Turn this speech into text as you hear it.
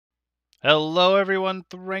Hello everyone,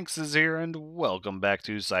 Thranks is here, and welcome back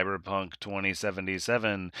to Cyberpunk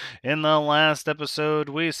 2077. In the last episode,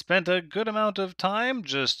 we spent a good amount of time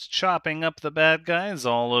just chopping up the bad guys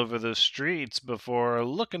all over the streets before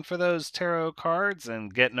looking for those tarot cards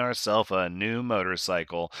and getting ourselves a new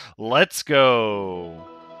motorcycle. Let's go!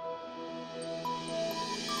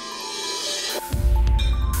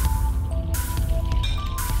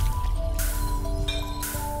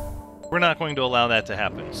 We're not going to allow that to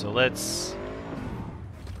happen, so let's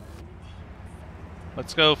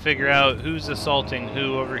go figure out who's assaulting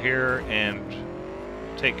who over here and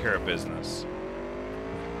take care of business.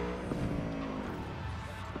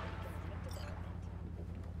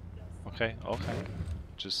 Okay.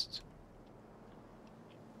 Just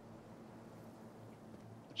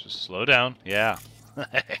slow down. Yeah.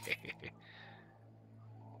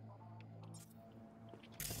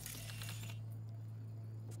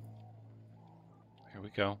 Here we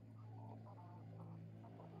go.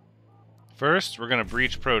 First, we're going to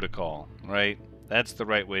breach protocol, right? That's the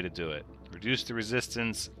right way to do it. Reduce the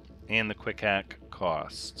resistance and the quick hack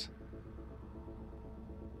cost.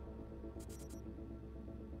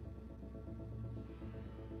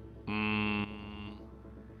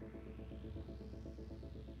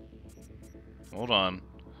 Hold on.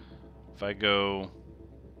 If I go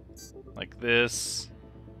like this...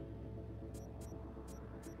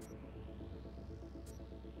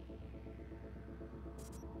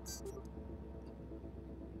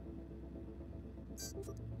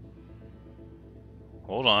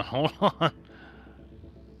 Hold on.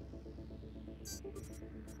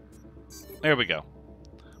 There we go.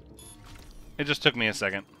 It just took me a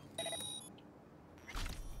second.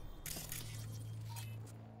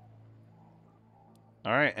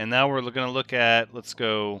 Alright, and now we're going to look at, let's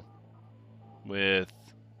go with...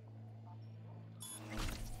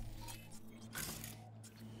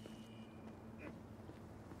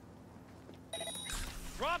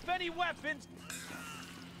 Drop any weapons!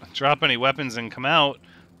 Drop any weapons and come out?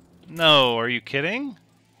 No, are you kidding?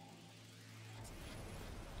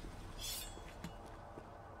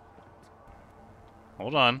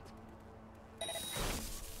 Hold on.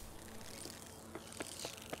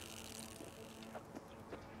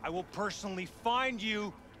 I will personally find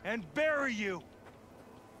you and bury you.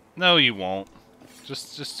 No, you won't.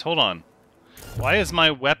 Just hold on. Why is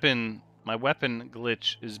my weapon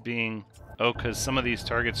glitch is being... Oh, because some of these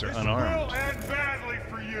targets are unarmed. This will end badly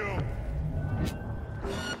for you.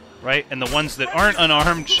 Right? And the ones that aren't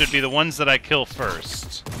unarmed should be the ones that I kill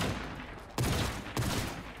first.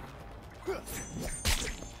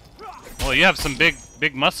 Well, you have some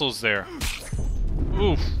big muscles there.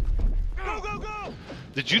 Oof. Go, go, go!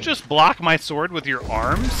 Did you just block my sword with your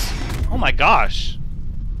arms? Oh my gosh.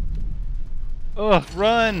 Ugh,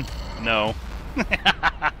 run! No.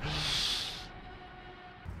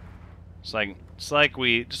 Just like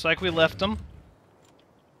we left them.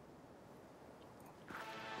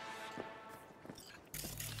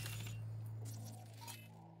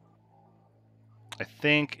 I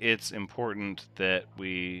think it's important that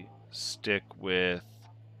we stick with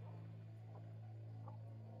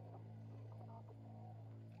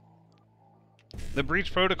the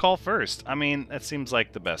breach protocol first. I mean, that seems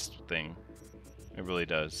like the best thing. It really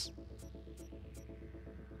does.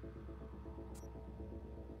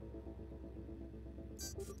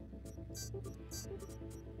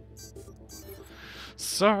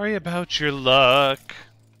 Sorry about your luck.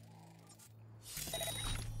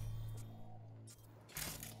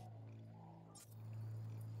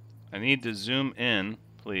 I need to zoom in,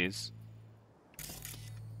 please.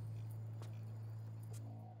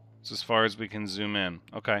 It's as far as we can zoom in.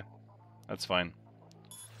 Okay, that's fine.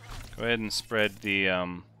 Go ahead and spread the,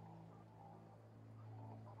 I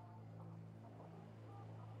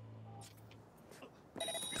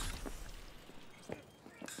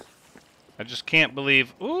just can't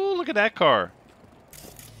believe... Ooh, look at that car!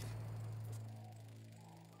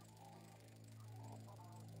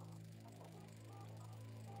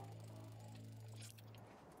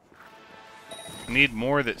 I need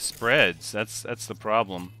more that spreads. That's the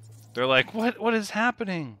problem. They're like, what is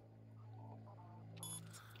happening?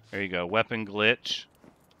 There you go, weapon glitch.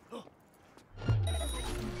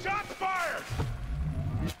 Shots fired.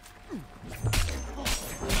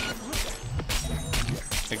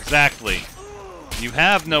 Exactly. You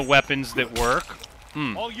have no weapons that work.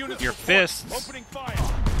 All units Your report. fists. Opening fire.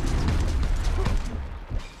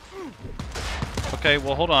 Okay,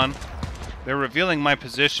 well, hold on. They're revealing my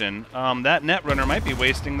position. That netrunner might be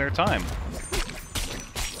wasting their time.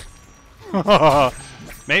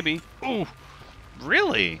 Maybe. Ooh,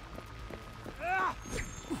 really?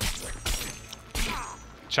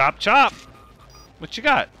 Chop, chop! What you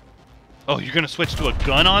got? Oh, you're gonna switch to a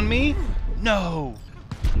gun on me? No!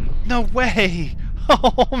 No way!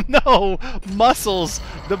 Oh no! Muscles!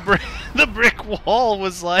 The brick wall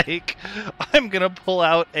was like, I'm gonna pull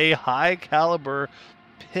out a high caliber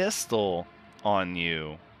pistol on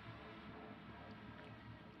you.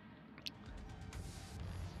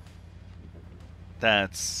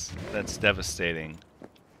 That's devastating.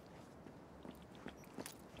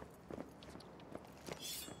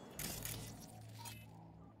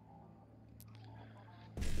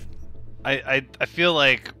 I feel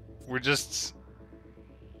like we're just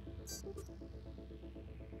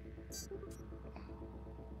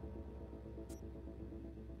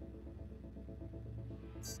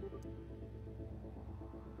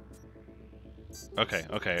okay,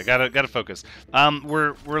 I gotta focus.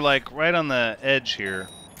 We're like right on the edge here.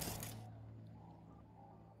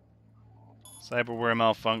 Cyberware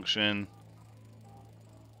malfunction.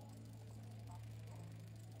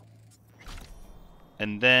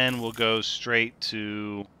 And then we'll go straight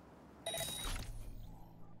to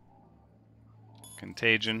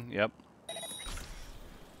contagion. Yep.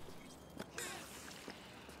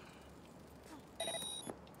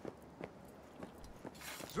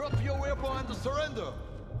 Drop your weapon and surrender.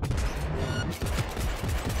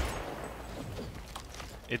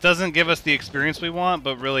 It doesn't give us the experience we want,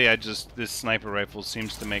 but really this sniper rifle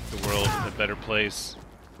seems to make the world a better place.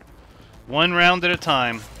 One round at a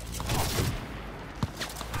time.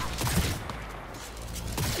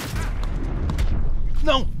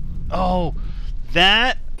 No! Oh,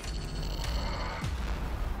 that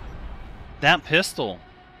pistol.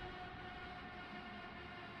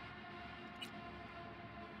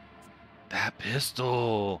 That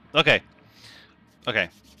pistol. Okay. Okay.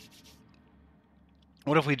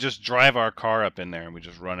 What if we just drive our car up in there and we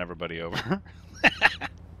just run everybody over?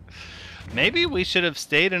 Maybe we should have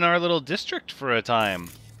stayed in our little district for a time.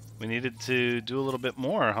 We needed to do a little bit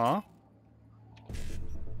more, huh?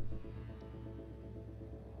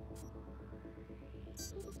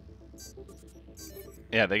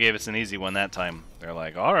 Yeah, they gave us an easy one that time. They're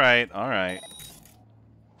like, all right, all right.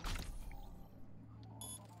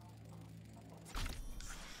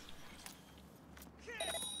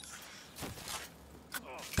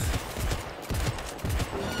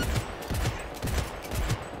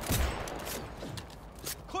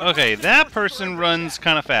 Okay, that person runs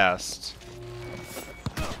kind of fast.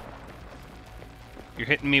 You're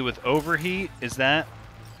hitting me with overheat? Is that?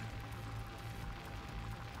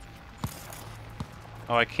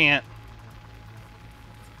 Oh, I can't.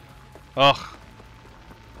 Ugh.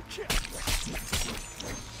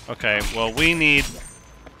 Okay, well, we need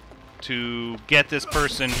to get this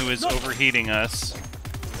person who is overheating us.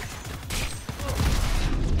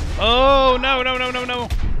 Oh, no, no, no, no, no.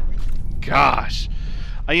 Gosh.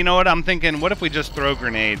 You know what? I'm thinking, what if we just throw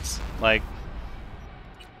grenades? Like,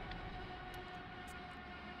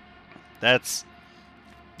 but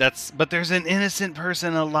there's an innocent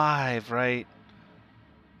person alive, right?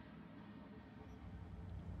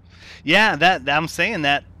 Yeah, I'm saying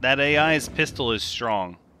that AI's pistol is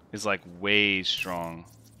strong. Is like way strong.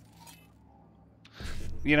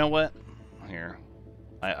 You know what? Here.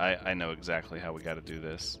 I know exactly how we got to do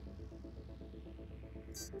this.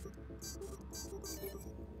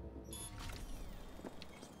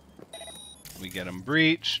 We get them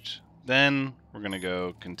breached. Then we're going to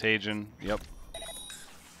go contagion. Yep.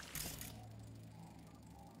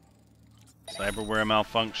 Cyberware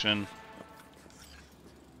malfunction.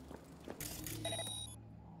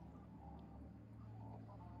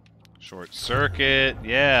 Short circuit.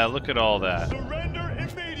 Yeah, look at all that. Surrender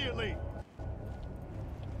immediately.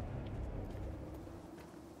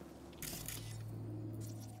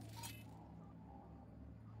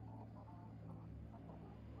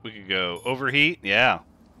 We could go overheat. Yeah.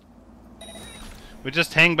 We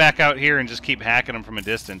just hang back out here and just keep hacking them from a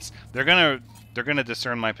distance. They're gonna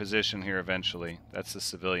discern my position here eventually. That's the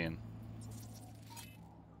civilian.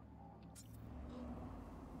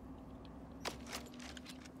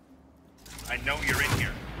 I know you're in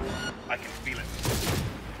here. I can feel it.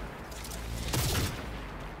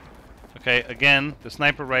 Okay, again, the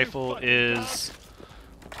sniper rifle is...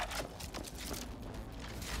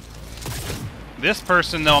 This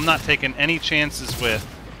person, though, I'm not taking any chances with.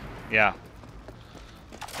 Yeah.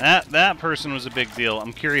 That person was a big deal.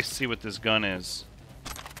 I'm curious to see what this gun is.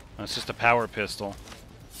 Oh, it's just a power pistol.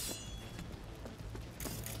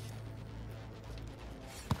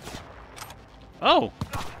 Oh!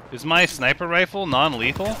 Is my sniper rifle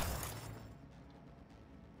non-lethal?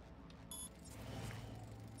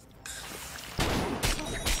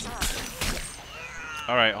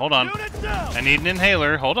 Alright, hold on. Unit down! I need an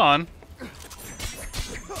inhaler. Hold on.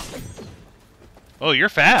 Oh, you're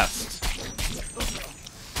fast.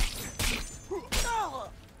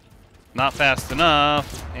 Not fast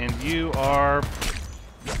enough. And you are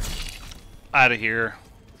out of here.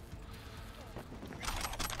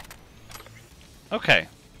 Okay.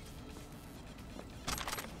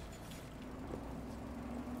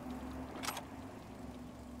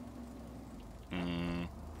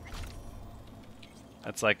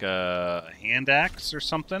 That's like a hand axe or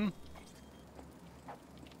something.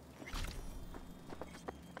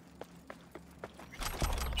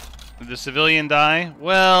 Did the civilian die?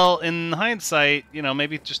 Well, in hindsight, you know,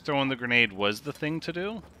 maybe just throwing the grenade was the thing to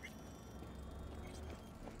do.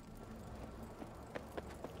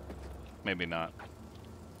 Maybe not.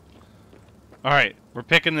 Alright, we're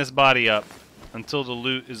picking this body up until the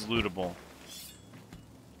loot is lootable.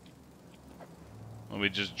 Well, we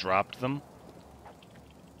just dropped them.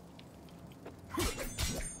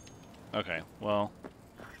 Okay, well.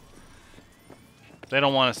 If they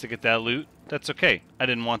don't want us to get that loot, that's okay. I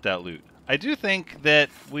didn't want that loot. I do think that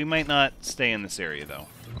we might not stay in this area, though.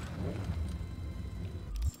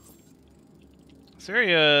 This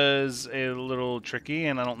area is a little tricky,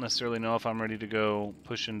 and I don't necessarily know if I'm ready to go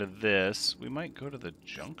push into this. We might go to the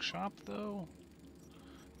junk shop, though.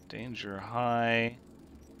 Danger high.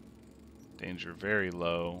 Danger very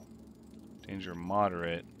low. Danger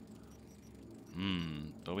moderate.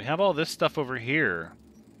 But we have all this stuff over here.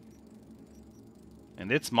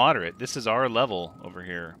 And it's moderate. This is our level over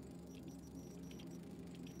here.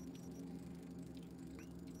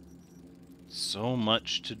 So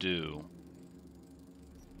much to do.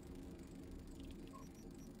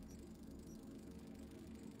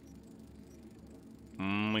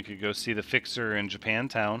 We could go see the fixer in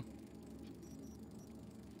Japantown.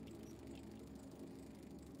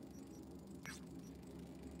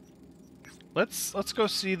 Let's go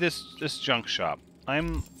see this junk shop.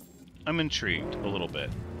 I'm intrigued a little bit.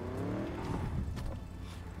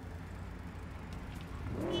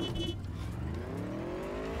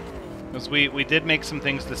 Because we did make some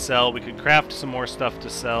things to sell. We could craft some more stuff to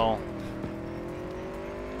sell.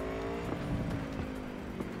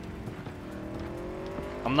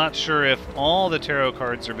 I'm not sure if all the tarot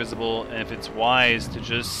cards are visible and if it's wise to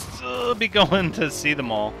just be going to see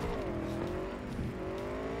them all.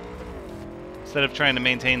 Instead of trying to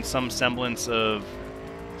maintain some semblance of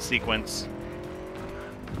sequence.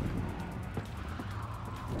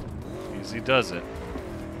 Easy does it.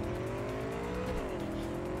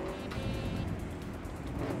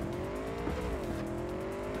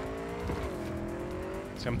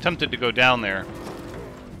 So I'm tempted to go down there.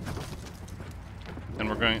 And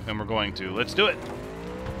we're going to. Let's do it.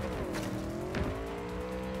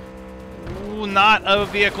 Ooh, not a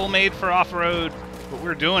vehicle made for off-road, but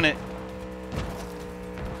we're doing it.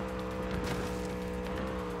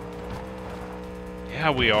 Yeah,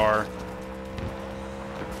 we are.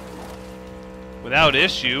 Without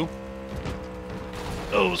issue.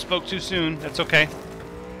 Oh, spoke too soon. That's okay.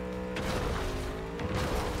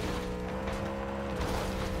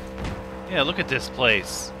 Yeah, look at this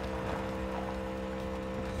place.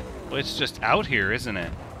 Well, it's just out here, isn't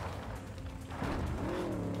it?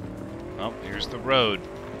 Oh, here's the road.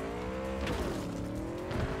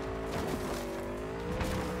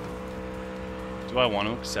 Do I want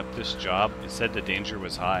to accept this job? It said the danger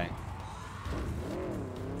was high.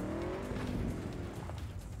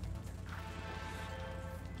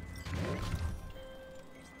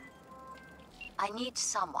 I need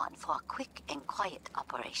someone for a quick and quiet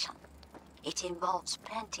operation. It involves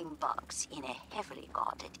planting bugs in a heavily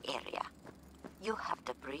guarded area. You have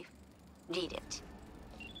the brief. Read it.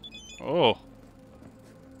 Oh.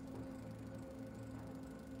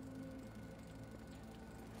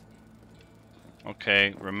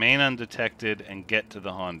 Okay, remain undetected and get to the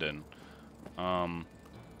Honden.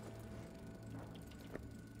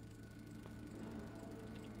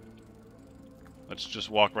 Let's just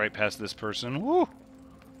walk right past this person. Woo!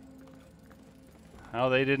 How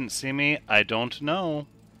they didn't see me, I don't know.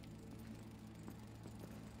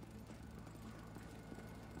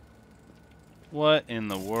 What in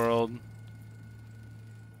the world?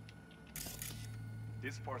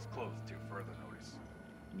 This part's closed till further notice.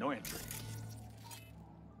 No entry.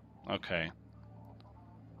 Okay.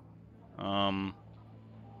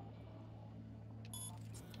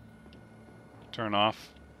 Turn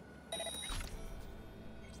off.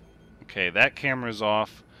 Okay, that camera's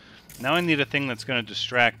off. Now I need a thing that's going to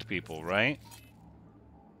distract people, right?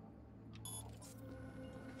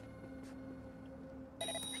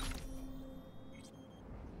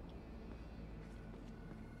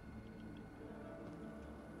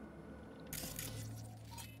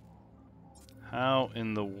 How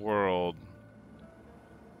in the world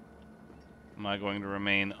am I going to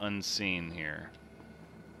remain unseen here?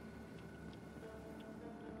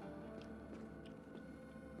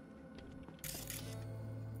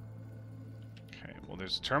 Okay, well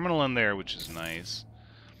there's a terminal in there, which is nice.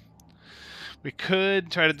 We could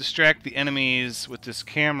try to distract the enemies with this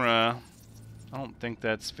camera. I don't think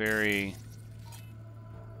that's very...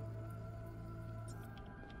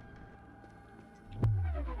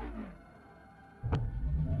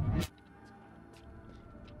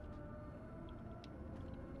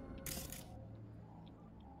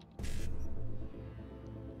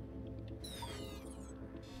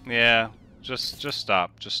 Yeah, just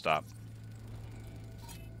stop, just stop.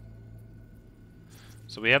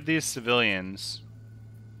 So we have these civilians.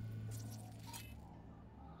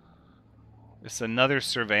 It's another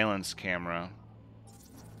surveillance camera.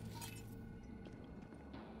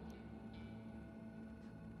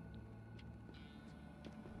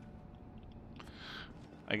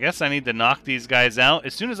 I guess I need to knock these guys out.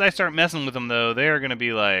 As soon as I start messing with them, though, they're going to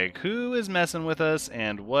be like, who is messing with us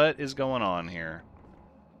and what is going on here?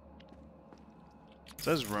 It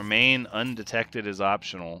says remain undetected is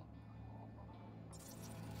optional.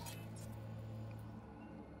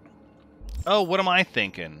 Oh, what am I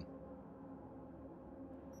thinking?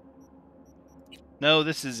 No,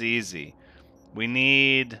 this is easy. We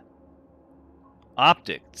need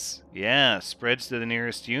optics. Yeah, spreads to the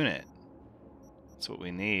nearest unit. That's what we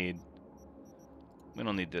need. We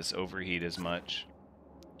don't need this overheat as much.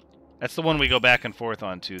 That's the one we go back and forth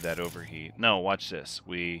on too, that overheat. No, watch this.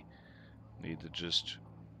 We need to just...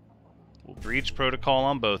 We'll breach protocol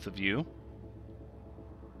on both of you.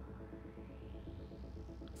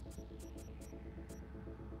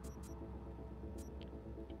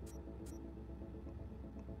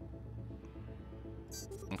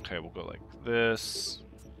 Okay, we'll go like this.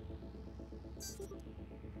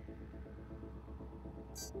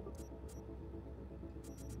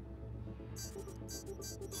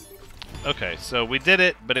 Okay, so we did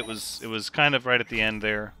it, but it was kind of right at the end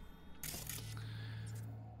there.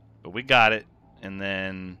 But we got it. And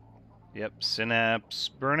then, yep, synapse,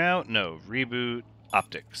 burnout, no, reboot,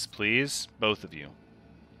 optics, please, both of you.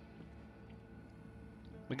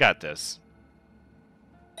 We got this.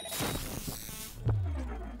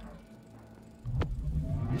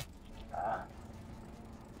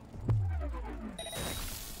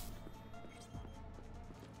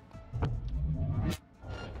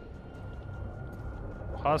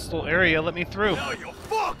 Hostile area, let me through. No, you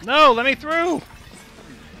fuck! No, let me through!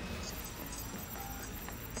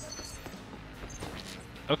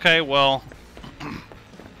 Okay, well...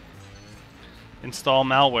 install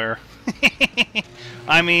malware.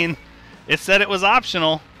 I mean, it said it was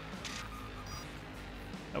optional.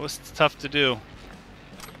 That was tough to do.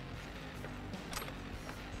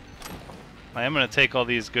 I am going to take all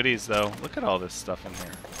these goodies, though. Look at all this stuff in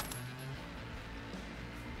here.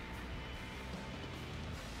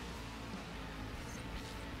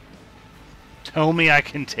 Tell me I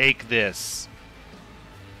can take this.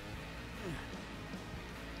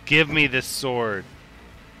 Give me this sword.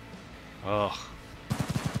 Ugh.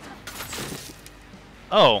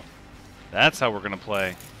 Oh. That's how we're gonna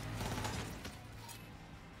play.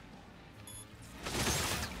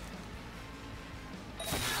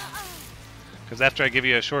 Because after I give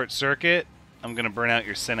you a short circuit, I'm gonna burn out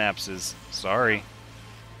your synapses. Sorry.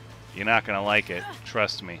 You're not gonna like it.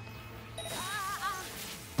 Trust me.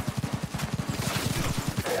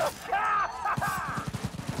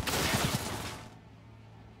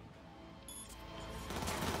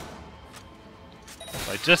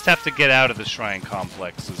 I just have to get out of the shrine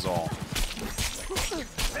complex is all.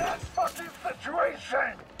 That fucking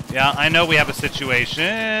situation! Yeah, I know we have a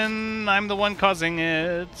situation. I'm the one causing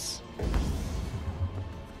it.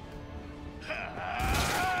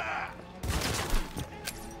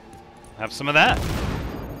 Have some of that.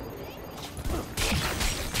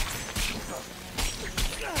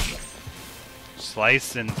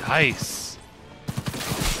 Slice and dice.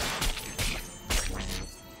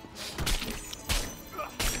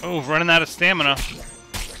 Oh, running out of stamina.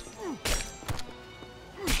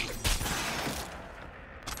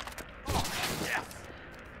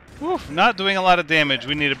 Oof, not doing a lot of damage.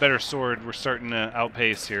 We need a better sword. We're starting to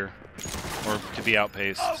outpace here. Or to be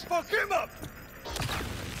outpaced. I'll fuck him up!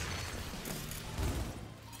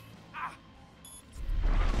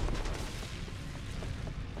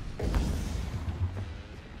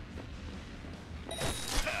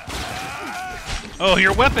 Oh,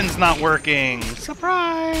 your weapon's not working!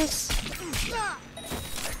 Surprise!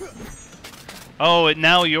 Oh,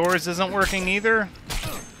 now yours isn't working either?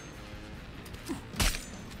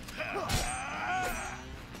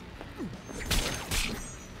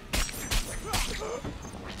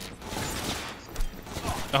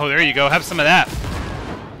 Oh, there you go. Have some of that.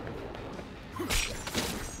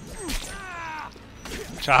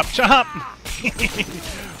 Chop, chop.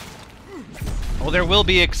 Well, there will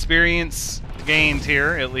be experience gained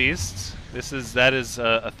here, at least. That is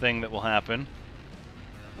a thing that will happen.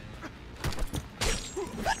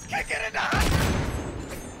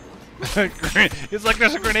 It's like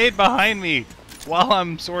there's a grenade behind me while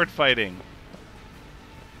I'm sword fighting.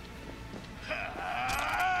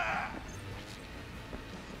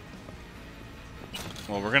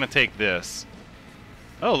 Well, we're gonna take this.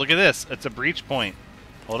 Oh, look at this. It's a breach point.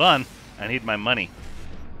 Hold on. I need my money.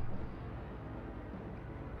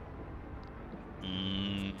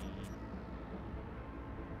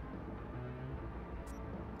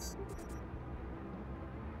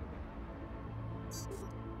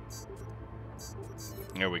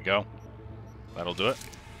 There we go. That'll do it.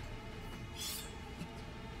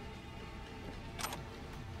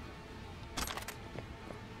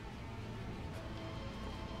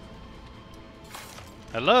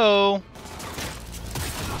 Hello?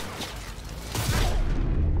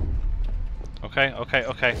 Okay, okay,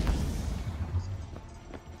 okay.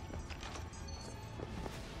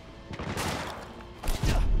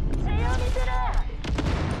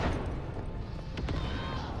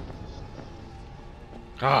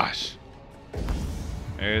 Gosh.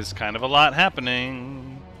 There's kind of a lot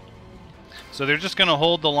happening. So they're just going to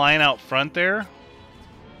hold the line out front there?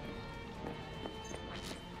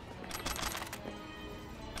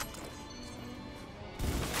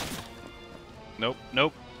 Nope,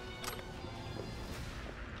 nope.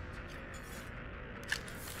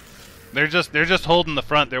 They're just holding the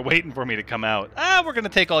front. They're waiting for me to come out. Ah, we're going to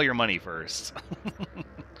take all your money first.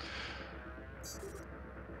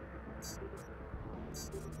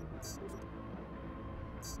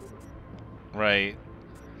 Right.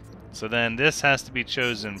 So then this has to be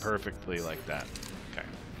chosen perfectly like that. Okay.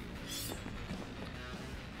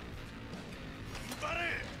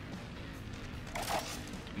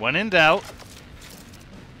 When in doubt,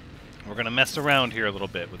 we're going to mess around here a little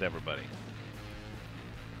bit with everybody.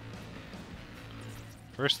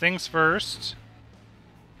 First things first.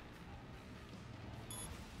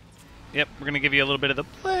 Yep, we're going to give you a little bit of the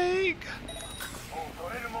plague.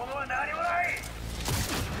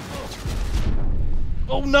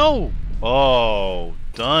 Oh no! Oh,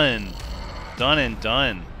 done. Done and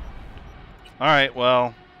done. Alright,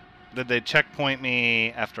 well, did they checkpoint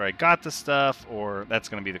me after I got the stuff, or that's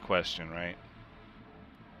going to be the question, right?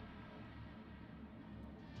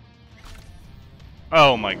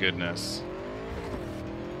 Oh my goodness.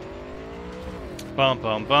 Bum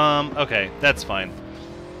bum bum. Okay, that's fine.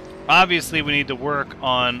 Obviously, we need to work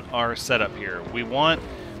on our setup here. We want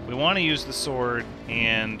to use the sword,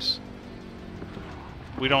 and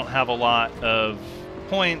we don't have a lot of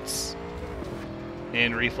points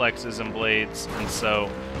in reflexes and blades, and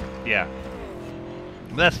so, yeah.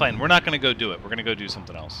 But that's fine. We're not going to go do it. We're going to go do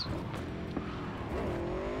something else.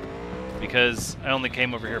 Because I only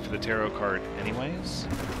came over here for the tarot card anyways,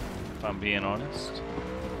 if I'm being honest.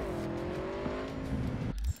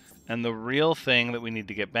 And the real thing that we need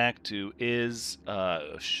to get back to is,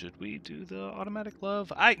 should we do the automatic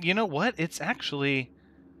glove? You know what? It's actually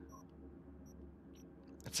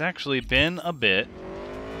been a bit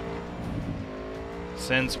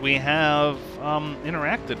since we have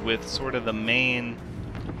interacted with sort of the main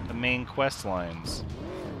quest lines.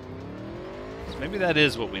 So maybe that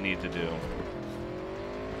is what we need to do.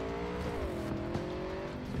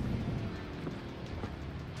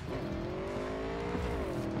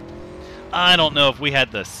 I don't know if we had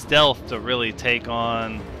the stealth to really take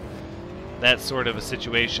on that sort of a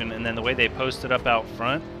situation, and then the way they posted up out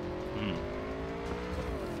front,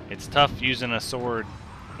 it's tough using a sword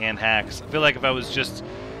and hacks. I feel like if I was just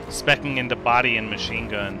speccing into body and machine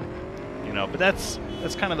gun, you know, but that's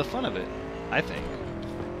kind of the fun of it, I think.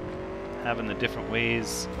 Having the different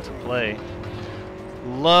ways to play.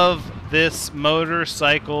 Love this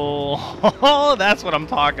motorcycle. Oh, that's what I'm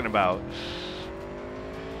talking about.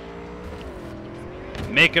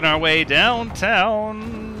 Making our way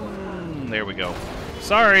downtown. There we go.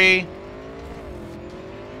 Sorry.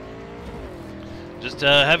 Just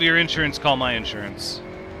have your insurance call my insurance.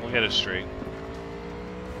 We'll get it straight.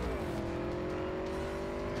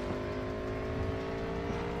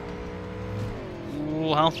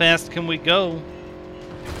 Ooh, how fast can we go?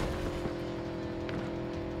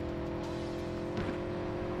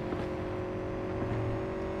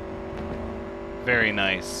 Very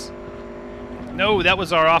nice. No, that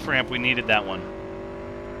was our off-ramp. We needed that one.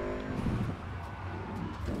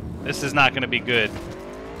 This is not going to be good.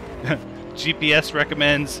 GPS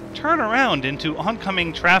recommends turn around into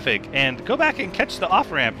oncoming traffic and go back and catch the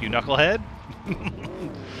off-ramp, you knucklehead.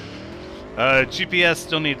 GPS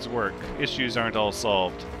still needs work. Issues aren't all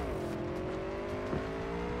solved.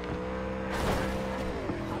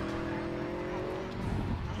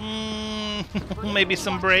 Maybe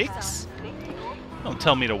some brakes? Don't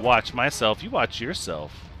tell me to watch myself. You watch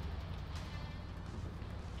yourself.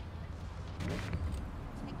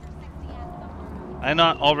 I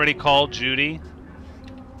not already called Judy?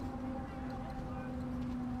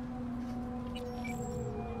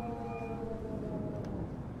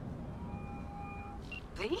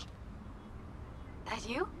 V? That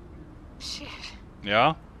you? Shit.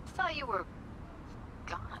 Yeah? Thought you were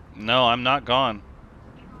gone. No, I'm not gone.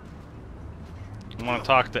 I want to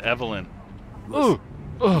talk to Evelyn. Listen,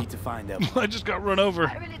 Ooh! I need to find out. I just got run over.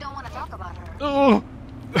 I really don't want to talk about her. Oh!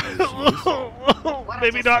 What I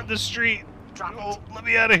Maybe just not said. in the street. Drop Oh, it. let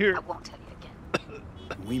me out of here. I won't tell you again.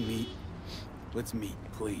 Can we meet? Let's meet,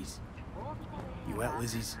 please. You at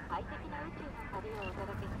Lizzie's?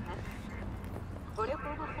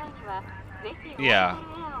 Yeah.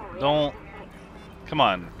 Don't... Come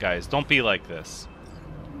on, guys. Don't be like this.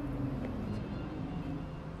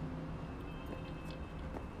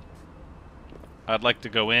 I'd like to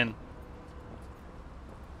go in.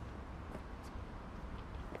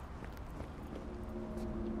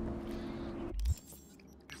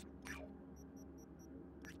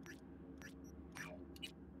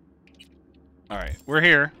 Alright, we're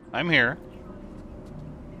here. I'm here.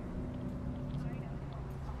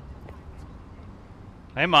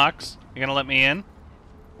 Hey, Mox. You gonna let me in? It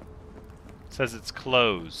says it's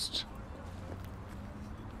closed.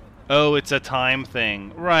 Oh, it's a time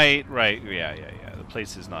thing. Right. Yeah. The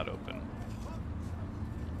place is not open.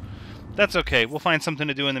 That's okay. We'll find something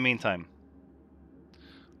to do in the meantime.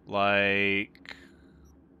 Like...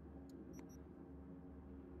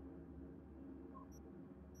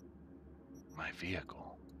 my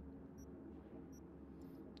vehicle.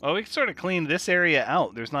 Oh, we can sort of clean this area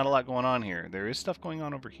out. There's not a lot going on here. There is stuff going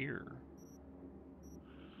on over here.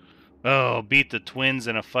 Oh, beat the twins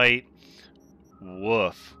in a fight.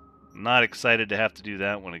 Woof. Not excited to have to do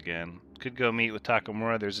that one again. Could go meet with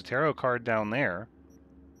Takamura. There's a tarot card down there.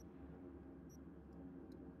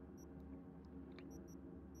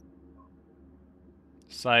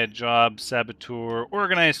 Side job, saboteur,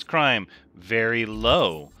 organized crime. Very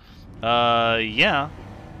low. Yeah.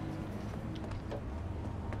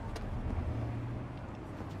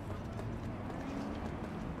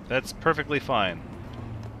 That's perfectly fine.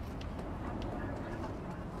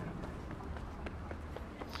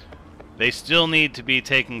 They still need to be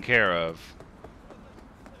taken care of.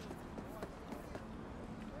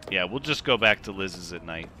 Yeah, we'll just go back to Liz's at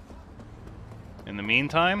night. In the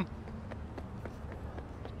meantime,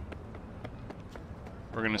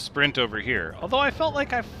 we're gonna sprint over here. Although I felt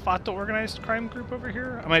like I fought the organized crime group over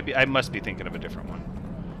here. I must be thinking of a different one.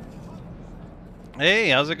 Hey,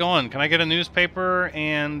 how's it going? Can I get a newspaper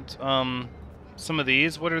and some of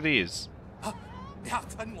these? What are these?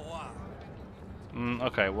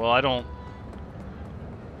 Okay, well I don't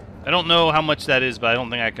know how much that is, but I don't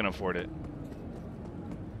think I can afford it.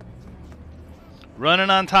 Running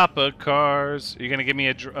on top of cars. Are you gonna give me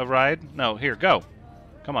a ride? No, here, go.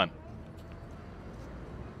 Come on.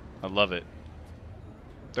 I love it.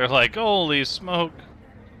 They're like, holy smoke.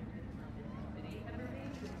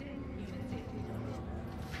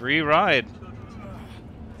 Free ride.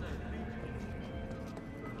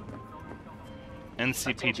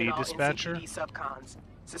 NCPD dispatcher. NCPD subcons.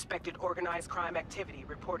 Suspected organized crime activity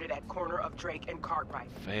reported at corner of Drake and Cartwright.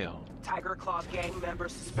 Failed. Tiger Claw gang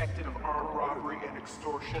members suspected of armed robbery and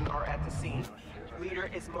extortion are at the scene.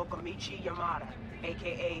 Leader is Mokamichi Yamada,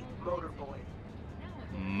 aka Motorboy.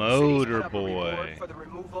 City's put up a report for the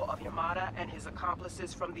removal of Yamada and his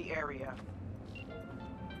accomplices from the area.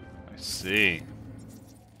 I see.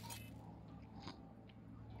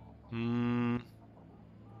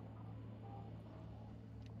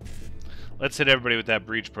 Let's hit everybody with that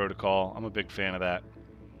breach protocol. I'm a big fan of that.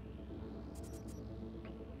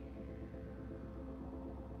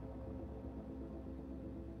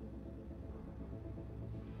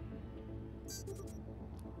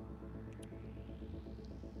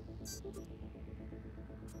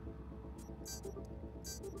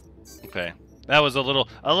 Okay. That was a little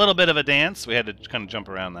bit of a dance. We had to kind of jump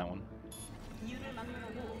around that one.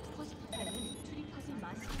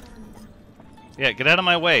 Yeah, get out of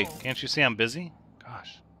my way. Can't you see I'm busy?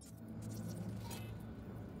 Gosh.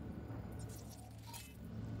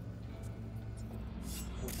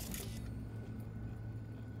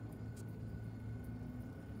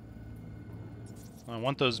 I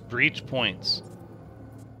want those breach points.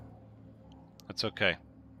 That's okay.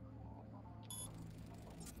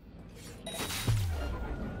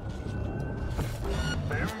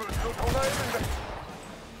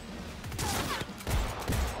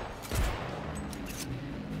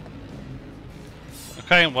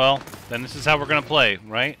 Okay, well, then this is how we're gonna play,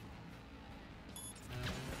 right?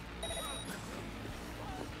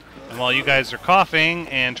 And while you guys are coughing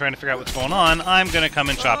and trying to figure out what's going on, I'm gonna come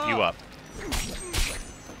and chop you up.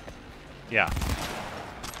 Yeah.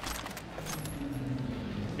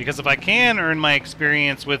 Because if I can earn my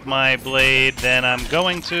experience with my blade, then I'm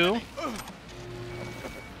going to.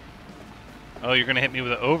 Oh, you're gonna hit me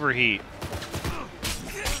with an overheat.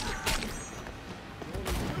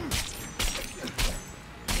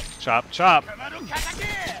 Chop, chop.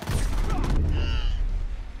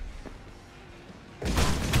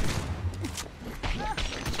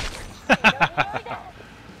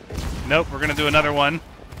 Nope, we're gonna do another one.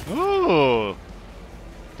 Ooh.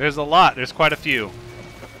 There's a lot. There's quite a few.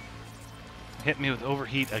 Hit me with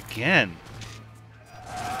overheat again.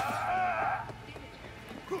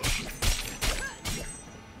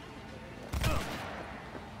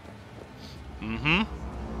 Mm-hmm.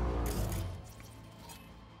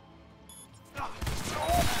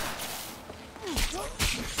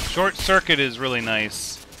 Short circuit is really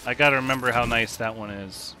nice. I gotta remember how nice that one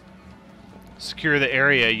is. Secure the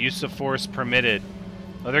area. Use of force permitted.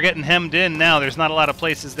 Oh, they're getting hemmed in now. There's not a lot of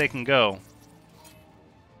places they can go.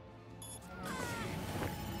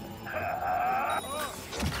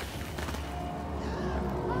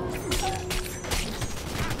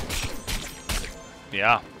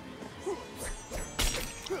 Yeah.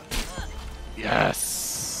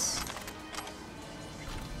 Yes.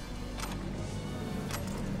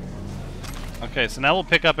 Okay, so now we'll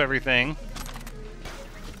pick up everything.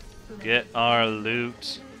 Get our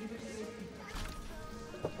loot.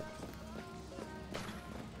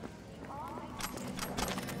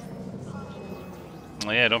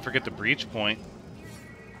 Oh yeah, don't forget the breach point.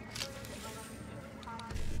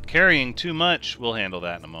 Carrying too much, we'll handle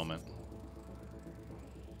that in a moment.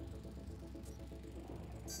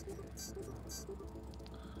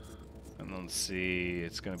 And let's see,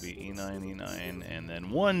 it's gonna be E9, E9, and then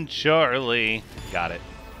 1 Charlie. Got it.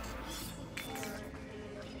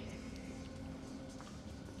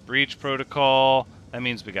 Breach protocol. That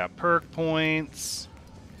means we got perk points.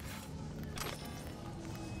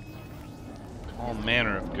 All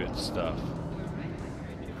manner of good stuff.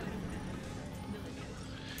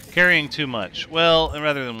 Carrying too much. Well, and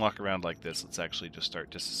rather than walk around like this, let's actually just start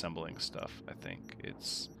disassembling stuff. I think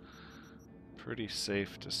it's pretty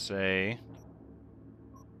safe to say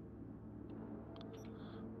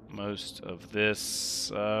most of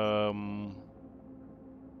this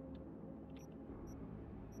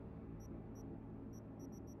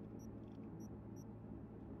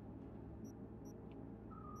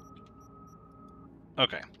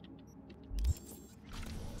okay.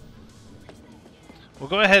 We'll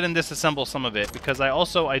go ahead and disassemble some of it, because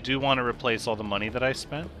I do want to replace all the money that I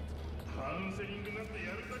spent.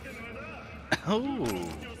 Oh.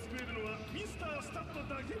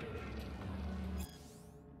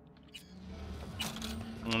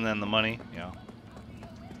 And then the money, yeah.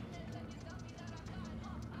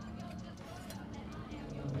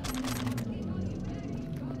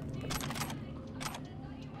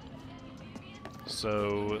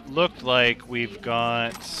 So it looked like we've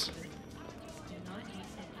got...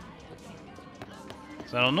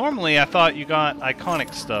 So normally I thought you got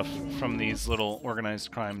iconic stuff from these little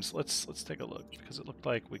organized crimes. Let's take a look, because it looked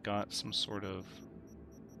like we got some sort of...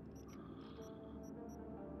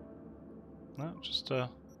 No, just a...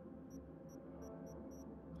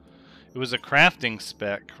 It was a crafting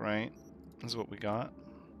spec, right? Is what we got.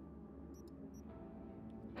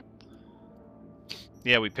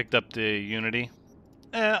 Yeah, we picked up the Unity.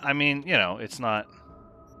 I mean, you know, it's not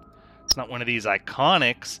one of these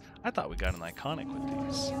iconics. I thought we got an iconic with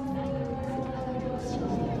these.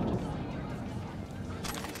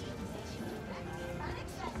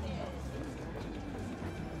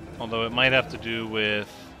 Although it might have to do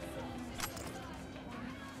with...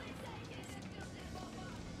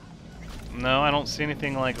 No, I don't see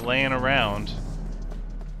anything like laying around.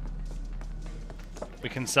 We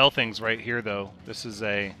can sell things right here, though. This is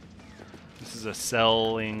a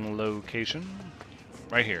selling location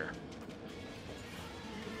right here.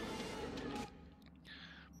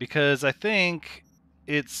 Because I think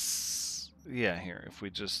it's... Yeah, here. If we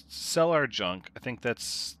just sell our junk, I think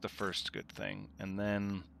that's the first good thing. And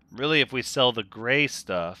then, really, if we sell the gray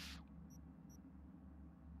stuff...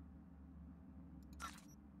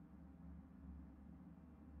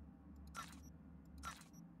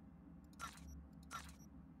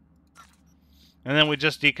 And then we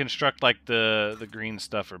just deconstruct like the green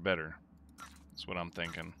stuff or better. That's what I'm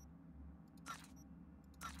thinking.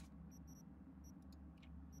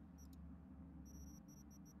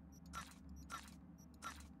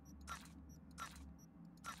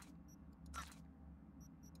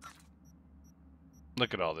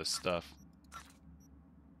 Look at all this stuff.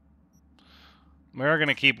 We are going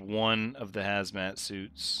to keep one of the hazmat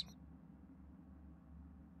suits.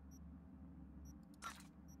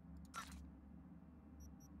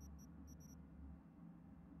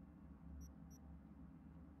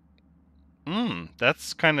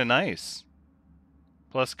 That's kind of nice.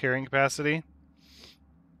 Plus carrying capacity.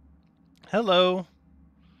 Hello.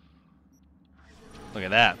 Look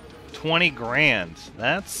at that. 20 grand.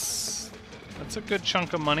 That's a good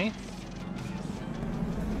chunk of money.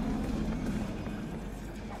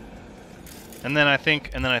 And then I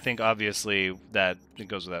think obviously that it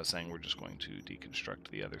goes without saying we're just going to deconstruct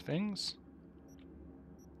the other things.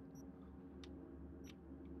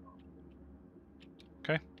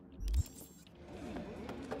 Okay.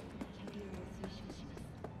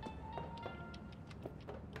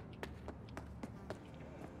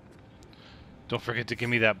 Don't forget to give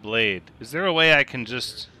me that blade. Is there a way I can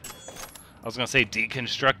just... I was going to say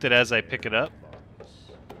deconstruct it as I pick it up?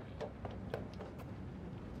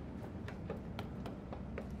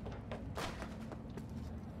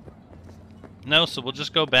 No, so we'll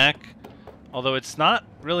just go back. Although it's not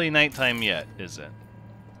really nighttime yet, is it?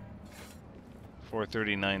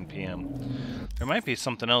 4:39 p.m. There might be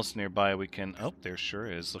something else nearby we can... Oh, there sure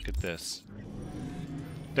is. Look at this.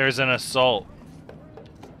 There's an assault.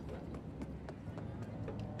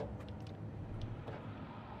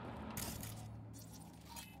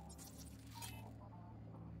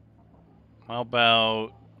 How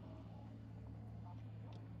about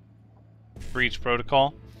breach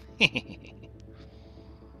protocol?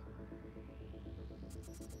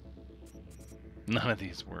 None of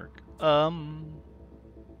these work.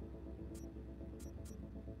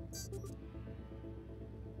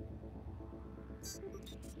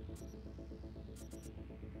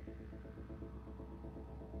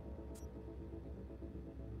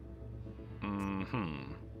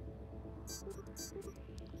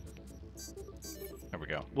 There we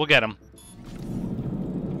go. We'll get him.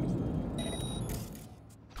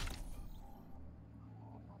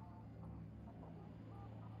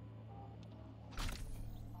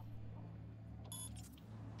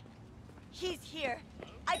 He's here.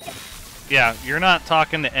 Yeah, you're not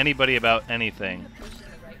talking to anybody about anything.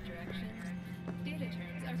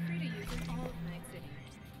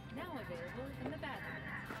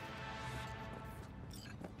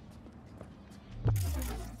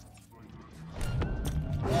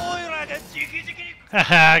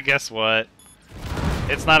 Haha, guess what?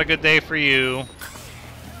 It's not a good day for you.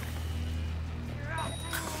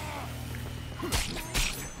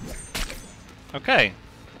 Okay.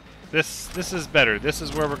 This is better. This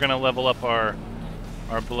is where we're gonna level up our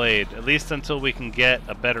blade, at least until we can get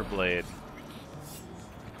a better blade.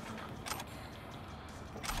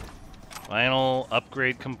 Final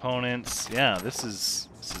upgrade components. Yeah, this is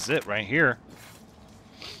it right here.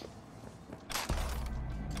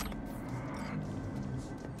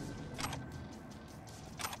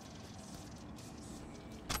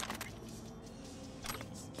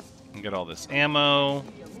 Get all this ammo,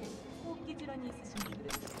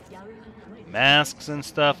 masks and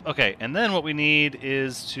stuff. Okay, and then what we need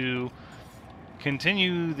is to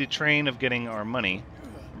continue the train of getting our money.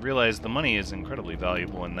 Realize the money is incredibly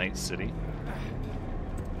valuable in Night City.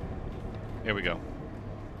 Here we go.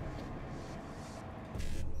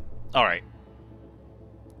 Alright.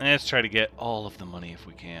 Let's try to get all of the money if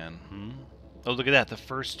we can. Oh, look at that. The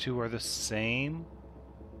first two are the same.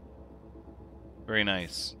 Very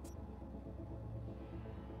nice.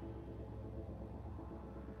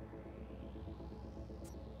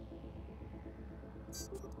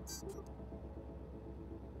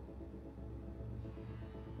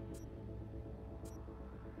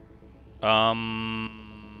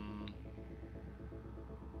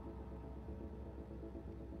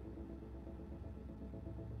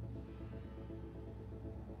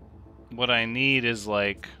 What I need is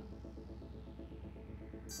like...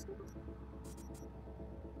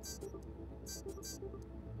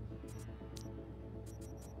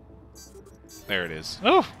 There it is.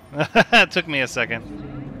 Oh! It took me a second.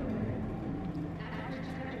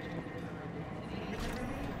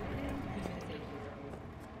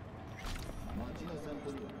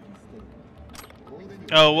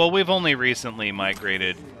 Oh, well, we've only recently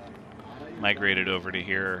migrated over to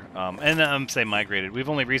here. And I'm saying migrated. We've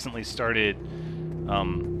only recently started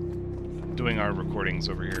doing our recordings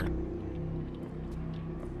over here.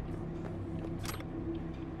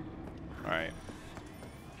 Alright.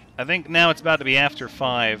 I think now it's about to be after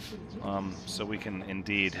 5, so we can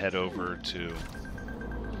indeed head over to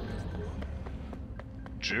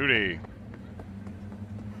Judy.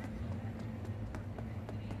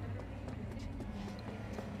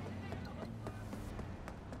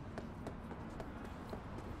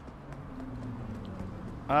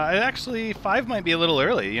 Actually, 5 might be a little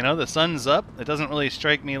early. You know, the sun's up. It doesn't really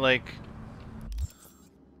strike me like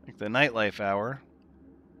the nightlife hour.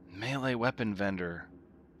 Melee weapon vendor.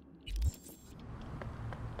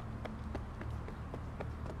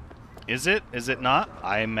 Is it? Is it not?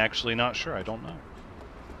 I'm actually not sure. I don't know.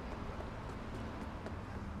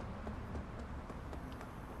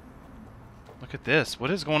 Look at this.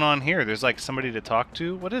 What is going on here? There's like somebody to talk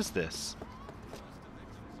to? What is this?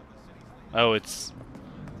 Oh, it's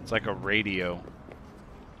like a radio.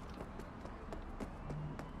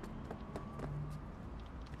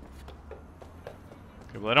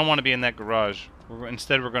 Okay, well, I don't want to be in that garage.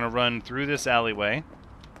 Instead, we're going to run through this alleyway.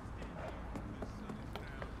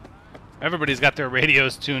 Everybody's got their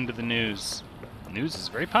radios tuned to the news. The news is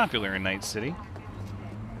very popular in Night City.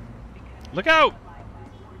 Look out!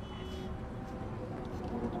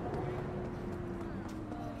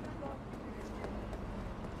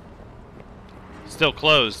 Still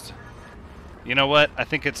closed. You know what? I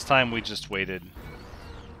think it's time we just waited.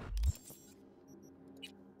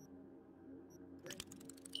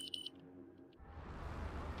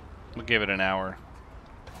 We'll give it an hour.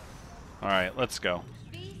 Alright, let's go.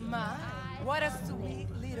 Ma, what a sweet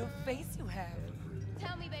little face you have.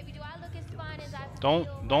 Tell me, baby, do I look as fine as I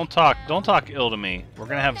Don't talk ill to me. We're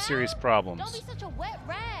gonna have serious problems. Don't be such a wet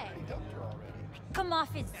rag. Come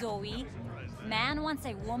off it, Zoe. Man wants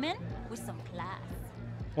a woman with some class.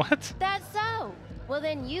 What? That's so. Well,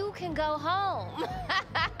 then you can go home.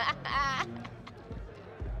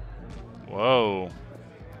 Whoa.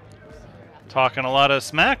 Talking a lot of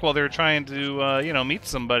smack while they're trying to, you know, meet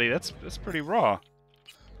somebody. That's pretty raw.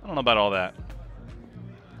 I don't know about all that.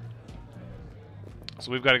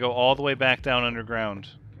 So we've got to go all the way back down underground.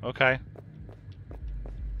 Okay.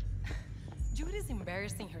 Judy's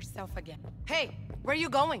embarrassing herself again. Hey, where are you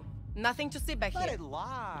going? Nothing to see back Let here. it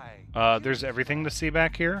lie. There's everything to see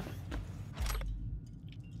back here.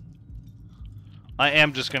 I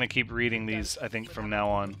am just going to keep reading these, I think, from now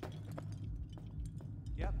on.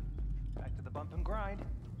 Yep. Back to the bump and grind.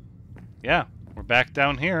 Yeah, we're back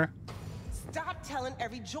down here. Stop telling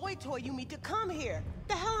every joy toy you meet to come here.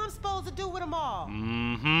 The hell I'm supposed to do with them all?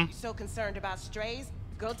 Mm-hmm. You so concerned about strays?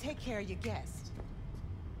 Go take care of your guest.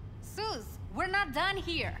 Sus, we're not done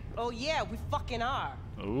here. Oh yeah, we fucking are.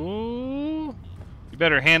 Ooh. You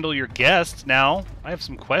better handle your guest now. I have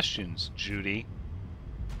some questions, Judy.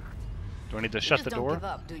 Do I need to shut the door? Don't give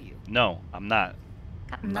up, do you? No, I'm not.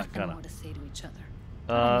 Got I'm not nothing gonna. more to say to each other.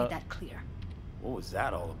 I Uh, made that clear. What was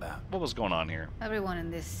that all about? what was going on here? Everyone in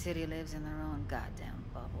this city lives in their own goddamn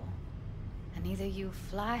bubble. And either you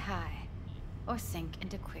fly high or sink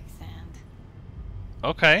into quicksand.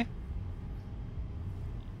 Okay.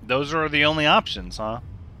 Those are the only options, huh?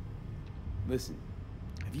 Listen,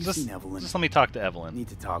 have you Just, seen Evelyn? just let me talk to I Evelyn. need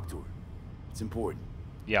to talk to her. It's important.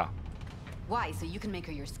 Yeah. Why? So you can make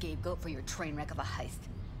her your scapegoat for your train wreck of a heist?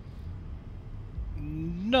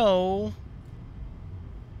 No.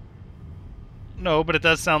 No, but it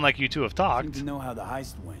does sound like you two have I talked. need to know how the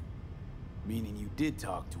heist went. Meaning you did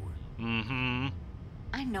talk to her. Mm-hmm.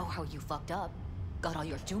 I know how you fucked up. Got all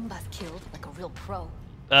your Joombas killed like a real pro.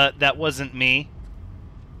 That wasn't me.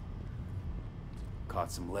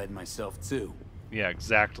 Caught some lead myself too. Yeah,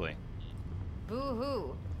 exactly.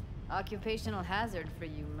 Boo-hoo. Occupational hazard for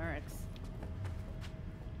you mercs.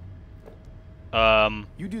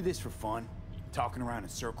 You do this for fun? Talking around in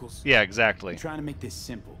circles? Yeah, exactly. I'm trying to make this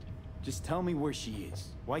simple. Just tell me where she is.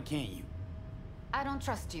 Why can't you? I don't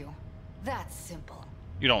trust you. That's simple.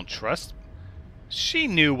 You don't trust? She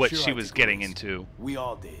knew what Sure, she I was took getting risks. into. We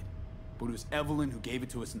all did. But it was Evelyn who gave it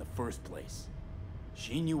to us in the first place.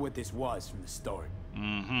 She knew what this was from the start.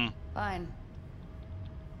 Mm-hmm. Fine.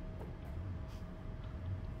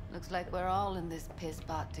 Looks like we're all in this piss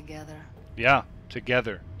pot together. Yeah,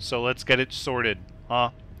 together. So let's get it sorted, huh?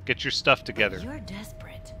 Get your stuff together. You're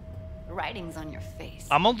desperate. Writing's on your face.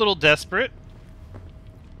 I'm a little desperate.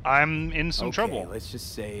 I'm in some Okay, trouble. let's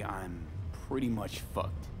just say I'm pretty much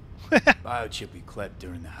fucked. Biochip we clept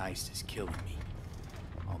during the heist is killing me.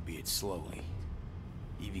 Albeit slowly.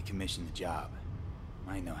 Evie commissioned the job.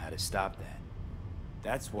 I know how to stop that.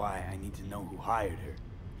 That's why I need to know who hired her.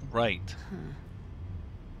 Right.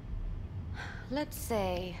 Let's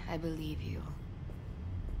say I believe you.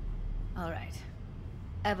 All right.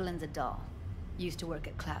 Evelyn's a doll. Used to work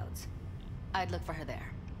at Clouds. I'd look for her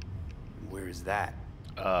there. Where is that?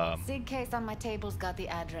 Sig case on my table's got the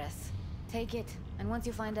address. Take it, and once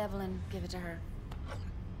you find Evelyn, give it to her.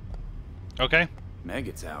 Okay.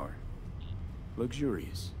 Mega tower.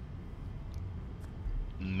 Luxurious.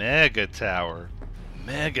 Mega tower.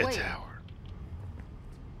 Mega Wait. tower.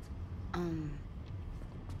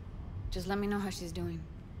 Just let me know how she's doing.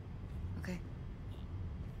 Okay?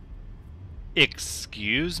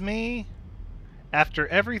 Excuse me? After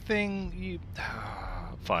everything you...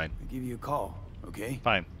 Fine. I'll give you a call, okay?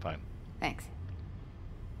 Fine, fine. Thanks.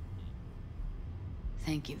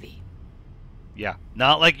 Thank you, V. Yeah.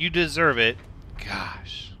 Not like you deserve it.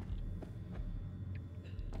 Gosh.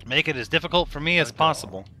 Make it as difficult for me as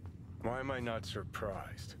possible. Why am I not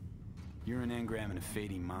surprised? You're an engram and a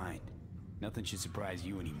fading mind. Nothing should surprise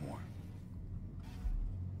you anymore.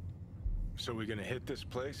 So we gonna hit this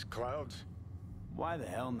place, Clouds? Why the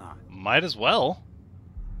hell not? Might as well.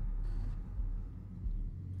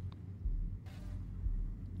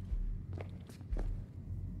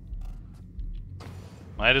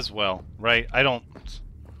 Might as well, right? I don't...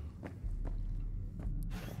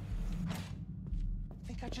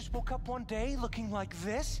 Think I just woke up one day looking like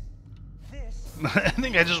this? I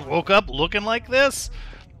think I just woke up looking like this?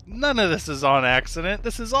 None of this is on accident.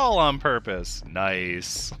 This is all on purpose.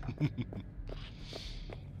 Nice.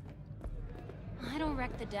 I don't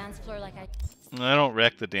wreck the dance floor like I don't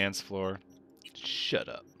wreck the dance floor. Shut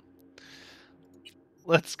up.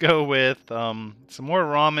 Let's go with some more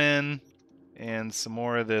ramen and some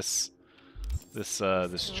more of this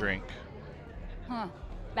drink. Huh.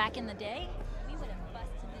 Back in the day, we would have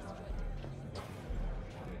busted this joint.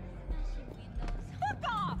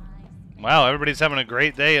 Fuck off! Wow, everybody's having a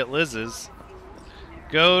great day at Liz's.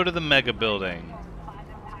 Go to the mega building.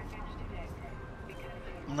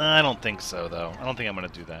 No, I don't think so, though. I don't think I'm going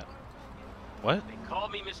to do that. What? They call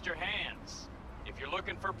me Mr. Hands. If you're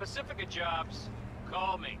looking for Pacifica jobs,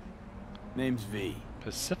 call me. Name's V.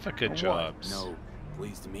 Pacifica What? jobs. No,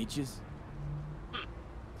 pleased to meet you.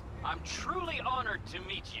 I'm truly honored to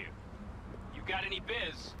meet you. You got any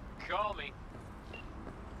biz, call me.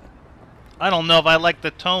 I don't know if I like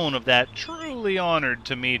the tone of that. Truly honored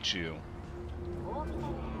to meet you.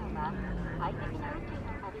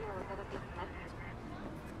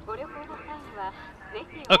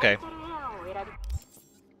 Okay.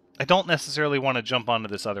 I don't necessarily want to jump onto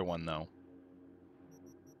this other one, though.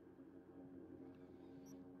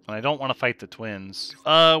 And I don't want to fight the twins.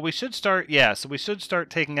 We should start... Yeah, so we should start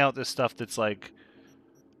taking out this stuff that's, like,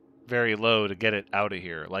 very low to get it out of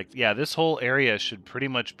here. Like, yeah, this whole area should pretty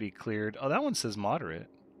much be cleared. Oh, that one says moderate.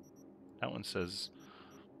 That one says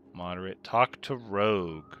moderate. Talk to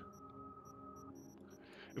Rogue.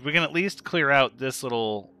 If we can at least clear out this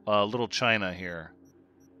little China here,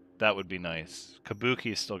 that would be nice.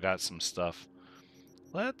 Kabuki's still got some stuff.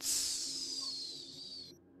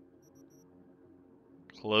 Let's...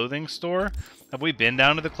 Clothing store? Have we been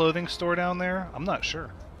down to the clothing store down there? I'm not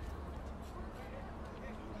sure.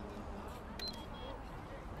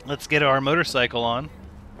 Let's get our motorcycle on.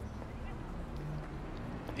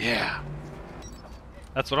 Yeah.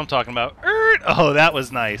 That's what I'm talking about. Oh, that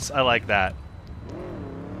was nice. I like that.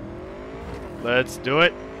 Let's do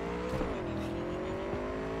it.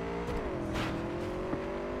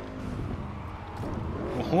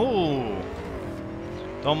 Ooh.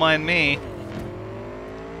 Don't mind me.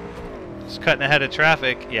 Just cutting ahead of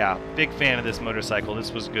traffic. Yeah, big fan of this motorcycle.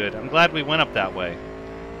 This was good. I'm glad we went up that way.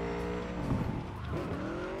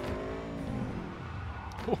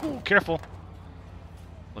 Ooh, careful.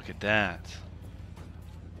 Look at that.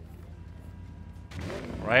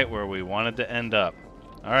 Right where we wanted to end up.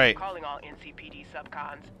 All right. Calling all NCPD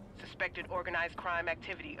subcons. Suspected organized crime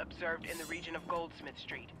activity observed in the region of Goldsmith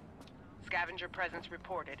Street. Scavenger presence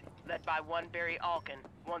reported, led by one Barry Alkin,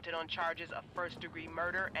 wanted on charges of first-degree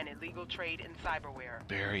murder and illegal trade in cyberware.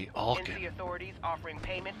 Barry Alkin. NC authorities offering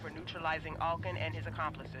payment for neutralizing Alkin and his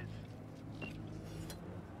accomplices.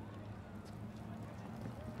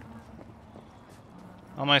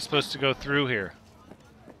 How am I supposed to go through here?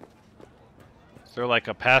 Is there like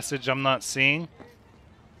a passage I'm not seeing?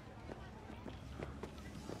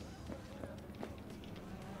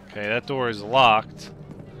 Okay, that door is locked.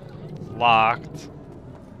 Locked.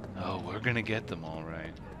 Oh, we're gonna get them all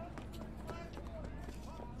right.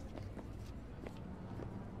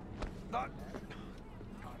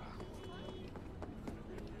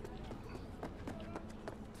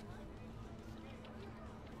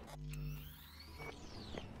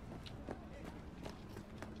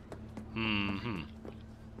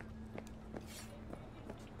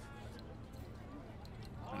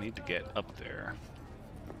 I need to get up there.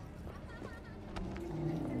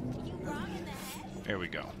 There we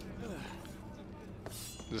go.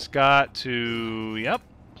 Just got to, yep,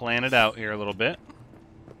 plan it out here a little bit.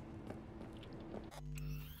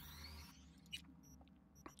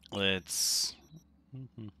 Let's...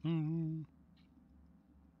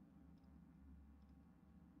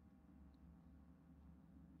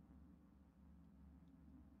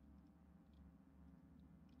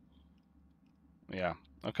 Yeah,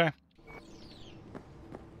 okay.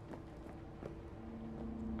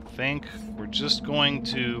 I think we're just going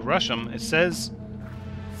to rush them. It says...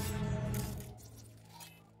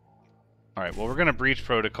 Alright, well, we're going to breach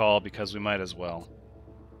protocol because we might as well.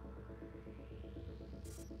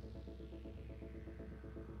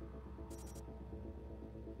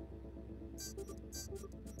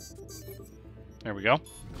 There we go.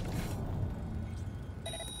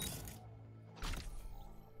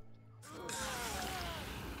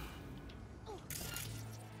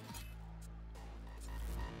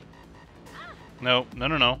 No, no,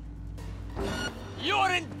 no, no. You're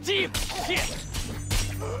in deep shit!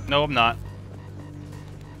 No, I'm not.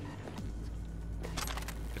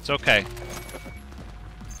 It's okay.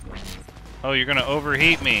 Oh, you're gonna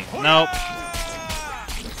overheat me. Nope.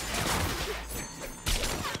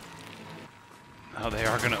 Oh, they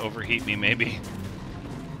are gonna overheat me, maybe.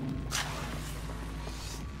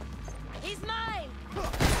 He's mine!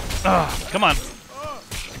 Ah, come on.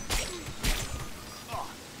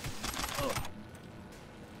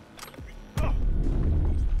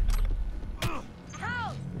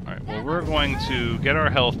 Alright, well, we're going to get our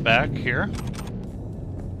health back here.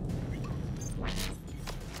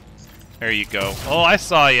 There you go. Oh, I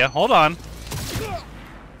saw you. Hold on.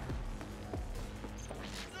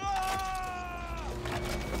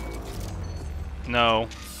 No.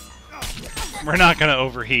 We're not going to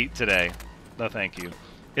overheat today. No, thank you.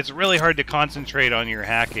 It's really hard to concentrate on your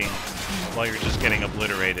hacking while you're just getting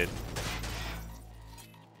obliterated.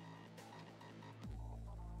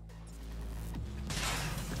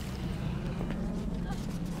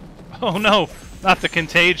 Oh no! Not the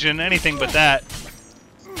contagion, anything but that.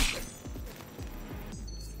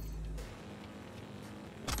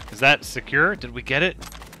 Is that secure? Did we get it?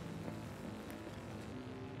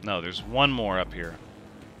 No, there's one more up here.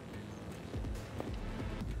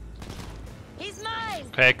 He's mine!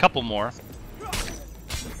 Okay, a couple more.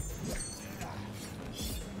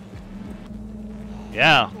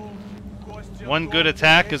 Yeah. One good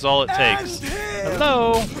attack is all it takes.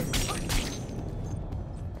 Hello!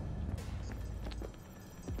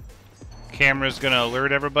 Camera's gonna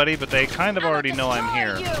alert everybody, but they kind of already know I'm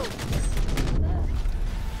here.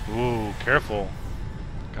 Ooh, careful.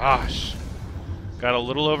 Gosh. Got a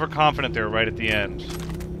little overconfident there right at the end.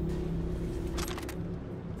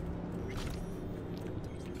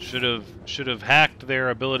 Should have hacked their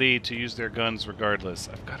ability to use their guns regardless.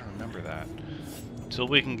 I've got to remember that. Until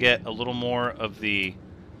we can get a little more of the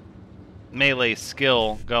melee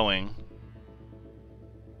skill going.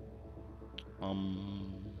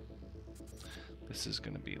 This is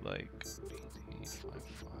going to be like BD55.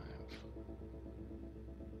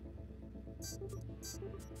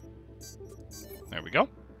 There we go.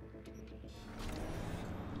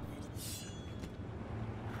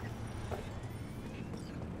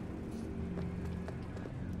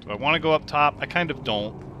 Do I want to go up top? I kind of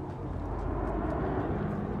don't.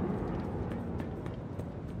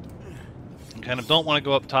 I kind of don't want to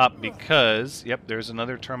go up top because, yep, there's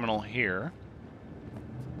another terminal here.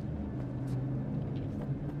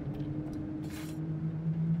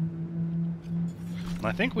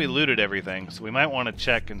 I think we looted everything, so we might want to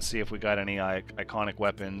check and see if we got any iconic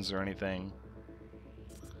weapons or anything.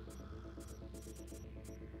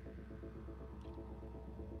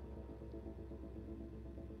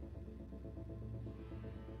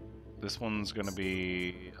 This one's going to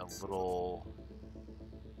be a little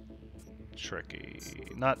tricky.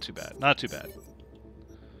 Not too bad. Not too bad.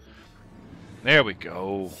 There we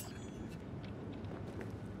go.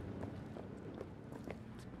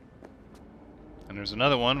 And there's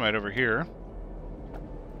another one right over here.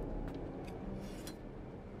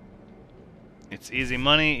 It's easy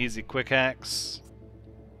money, easy quick hacks.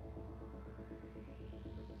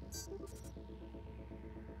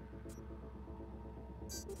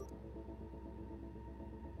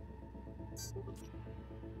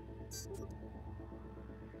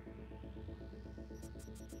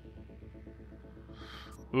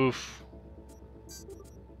 Oof.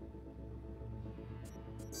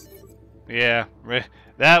 Yeah,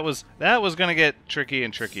 that was gonna get tricky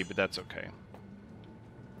and tricky, but that's okay.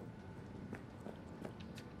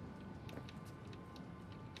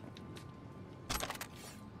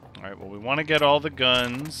 Alright, well, we want to get all the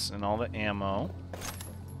guns and all the ammo.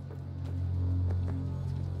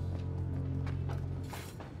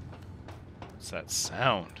 What's that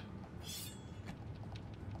sound?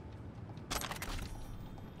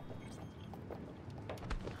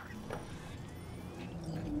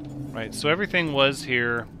 Right, so everything was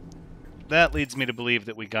here. That leads me to believe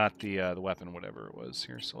that we got the weapon, whatever it was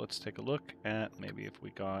here. So let's take a look at maybe if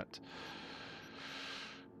we got...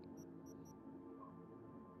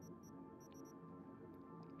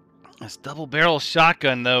 This double-barrel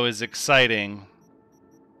shotgun, though, is exciting.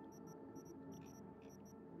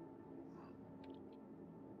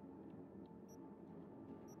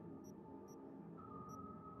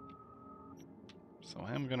 So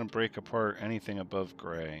I'm going to break apart anything above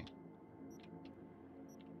gray.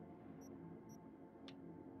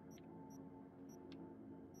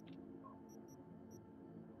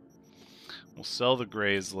 We'll sell the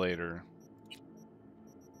grays later.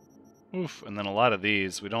 Oof, and then a lot of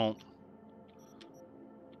these we don't...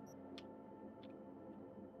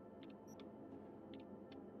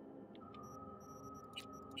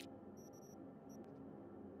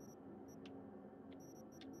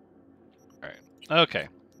 Alright, okay.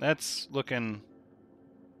 That's looking...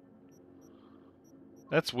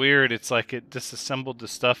 That's weird. It's like it disassembled the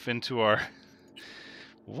stuff into our...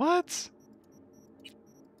 What?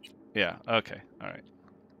 Yeah, okay, alright.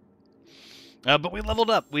 But we leveled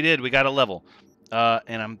up. We did. We got a level.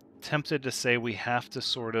 And I'm tempted to say we have to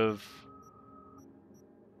sort of...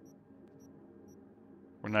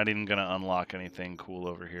 We're not even going to unlock anything cool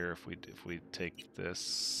over here if we take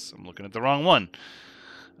this. I'm looking at the wrong one.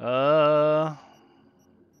 Now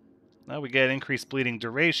we get increased bleeding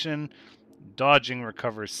duration. Dodging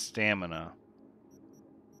recovers stamina.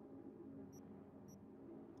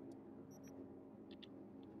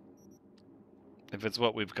 If it's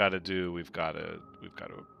what we've got to do, we've got to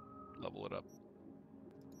level it up.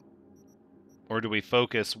 Or do we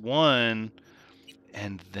focus one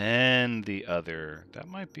and then the other? That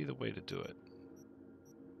might be the way to do it.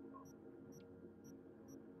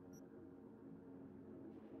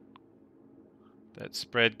 That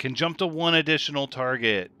spread can jump to one additional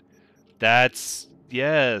target. That's...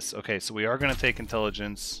 Yes. Okay, so we are going to take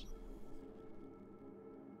intelligence.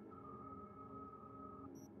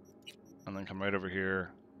 And then come right over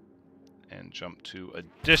here and jump to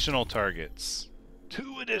additional targets.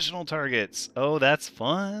 2 additional targets. Oh, that's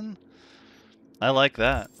fun. I like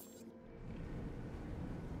that.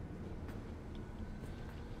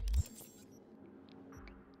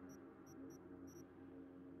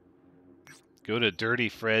 Go to Dirty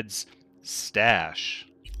Fred's stash.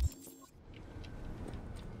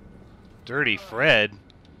 Dirty Fred?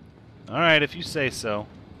 Alright, if you say so.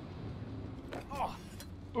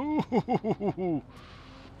 Ooh.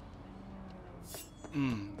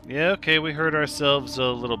 Yeah, okay, we hurt ourselves a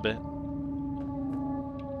little bit.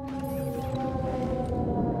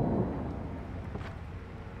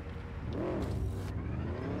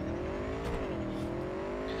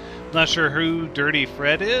 Not sure who Dirty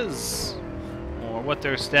Fred is or what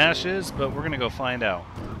their stash is, but we're gonna go find out.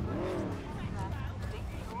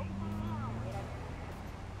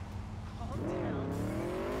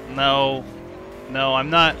 No, I'm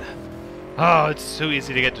not. Oh, it's too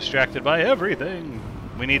easy to get distracted by everything.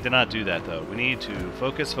 We need to not do that, though. We need to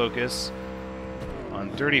focus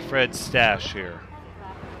on Dirty Fred's stash here.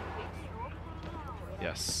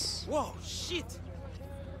 Yes. Whoa, shit!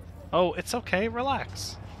 Oh, it's okay.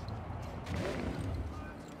 Relax.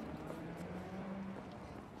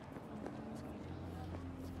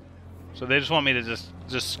 So they just want me to just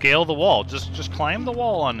scale the wall. Just climb the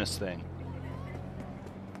wall on this thing.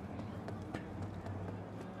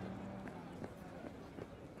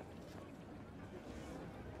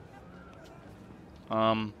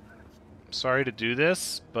 Sorry to do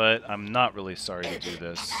this, but I'm not really sorry to do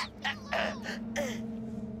this.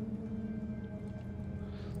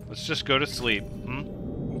 Let's just go to sleep.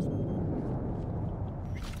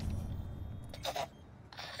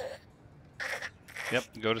 Yep,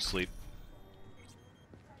 go to sleep.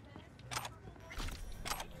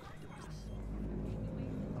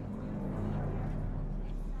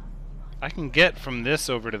 I can get from this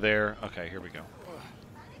over to there. Okay, here we go.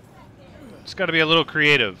 It's got to be a little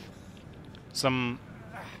creative. Some,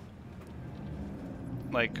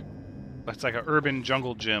 like, it's like an urban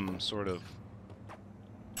jungle gym, sort of.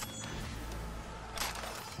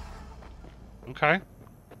 Okay.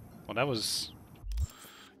 Well, that was,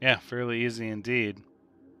 yeah, fairly easy indeed.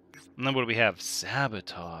 And then what do we have?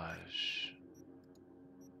 Sabotage.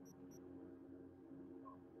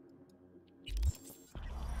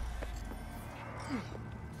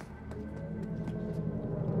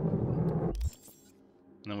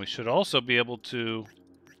 And then we should also be able to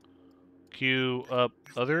queue up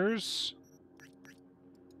others.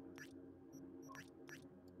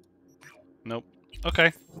 Nope.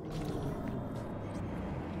 Okay.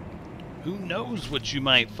 Who knows what you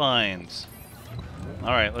might find?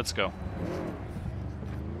 Alright, let's go.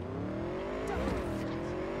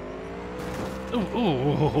 Ooh,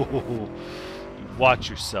 ooh. Watch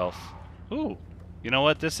yourself. Ooh. You know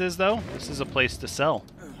what this is, though? This is a place to sell.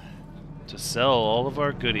 To sell all of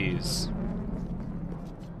our goodies.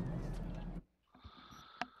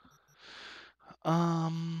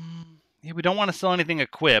 Yeah, we don't want to sell anything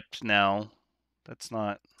equipped now. That's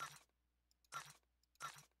not...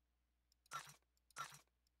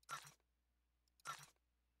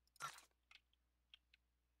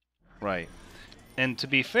 Right. And to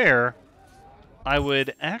be fair, I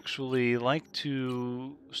would actually like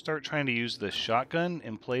to start trying to use the shotgun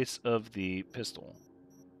in place of the pistol.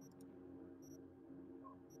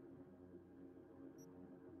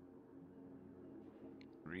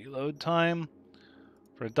 Reload time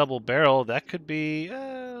for a double barrel, that could be...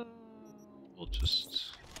 we'll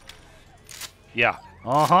just... Yeah.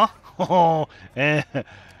 Uh-huh. Oh, and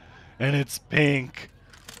it's pink.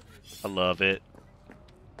 I love it.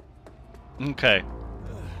 Okay.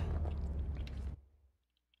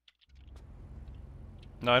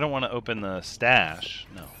 No, I don't want to open the stash.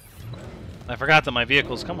 No. I forgot that my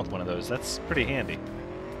vehicles come with one of those. That's pretty handy.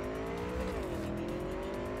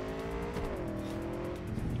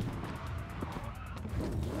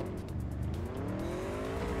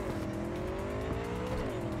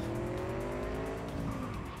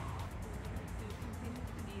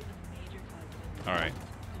 Alright.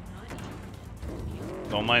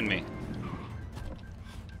 Don't mind me.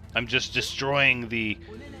 I'm just destroying the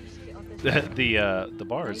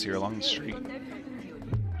bars here along the street.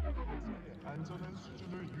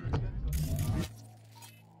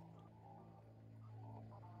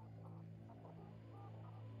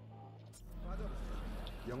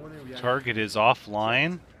 Target is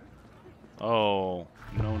offline? Oh,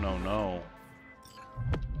 no, no, no.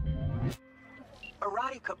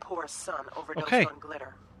 Arati Kapoor's son overdosed on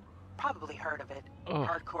glitter. Probably heard of it. Oh.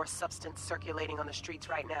 Hardcore substance circulating on the streets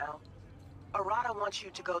right now. Arata wants you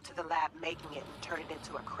to go to the lab making it and turn it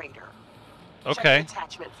into a crater. Okay. Check the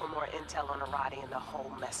attachment for more intel on Arati and the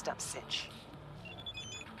whole messed up sitch.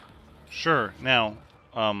 Sure. Now,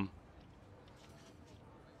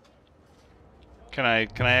 can I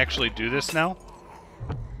actually do this now?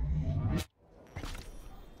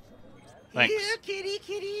 Thanks. Here, kitty,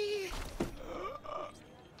 kitty.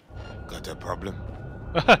 Got a problem?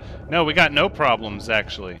 No, we got no problems,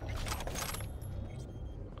 actually.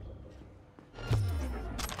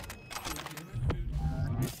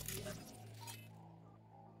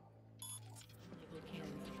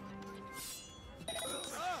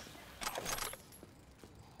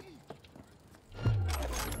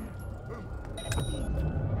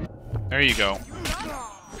 There you go.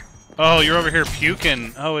 Oh, you're over here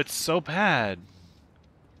puking. Oh, it's so bad.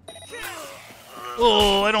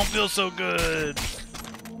 Oh, I don't feel so good.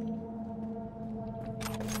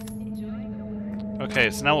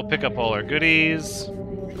 Okay, so now we'll pick up all our goodies.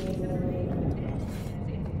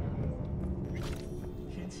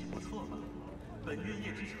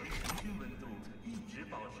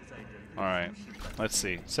 Alright, let's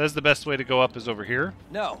see. It says the best way to go up is over here.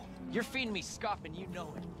 No, you're feeding me scuff and you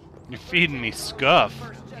know it. You're feeding me scuff.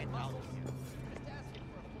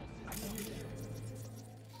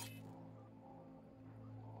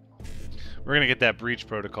 We're gonna get that breach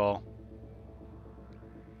protocol.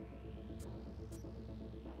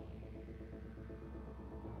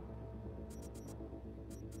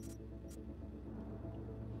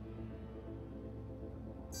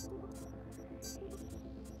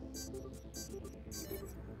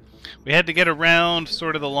 We had to get around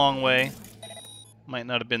sort of the long way. Might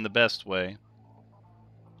not have been the best way.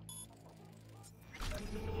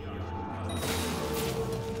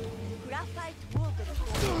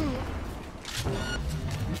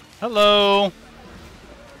 Hello!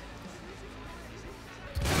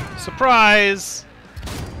 Surprise!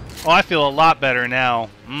 Oh, I feel a lot better now.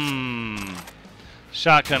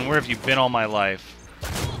 Shotgun, where have you been all my life?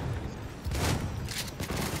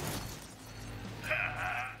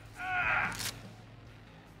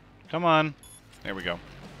 Come on. There we go.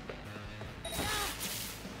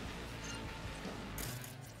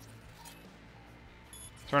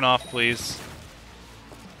 Turn off, please.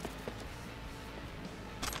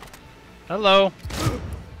 Hello.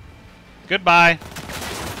 Goodbye.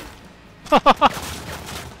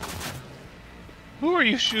 Who are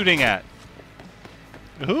you shooting at?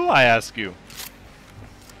 Who, I ask you?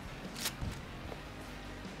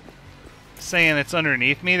 Saying it's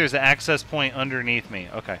underneath me? There's an access point underneath me.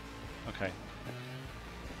 Okay. Okay.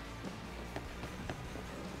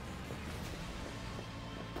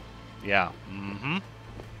 Yeah. Mm-hmm.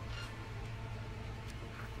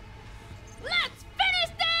 Let's finish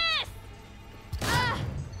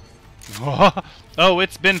this! Oh,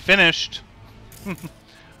 it's been finished.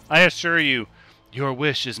 I assure you, your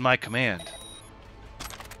wish is my command.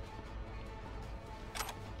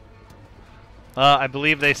 I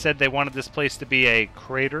believe they said they wanted this place to be a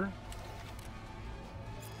crater.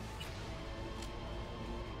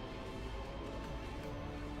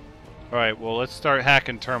 Alright, well, let's start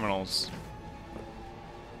hacking terminals.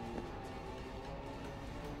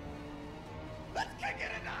 Let's kick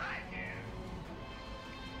it into high gear.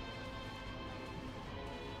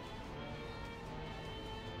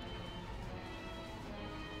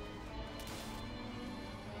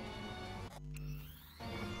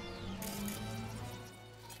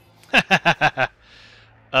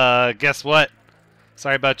 Guess what?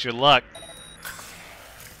 Sorry about your luck.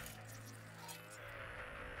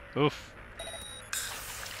 Oof.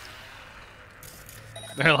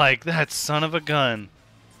 They're like, that son of a gun.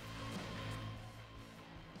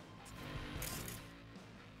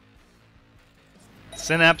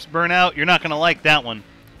 Synapse burnout? You're not going to like that one.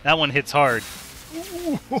 That one hits hard.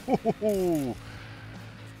 Ooh.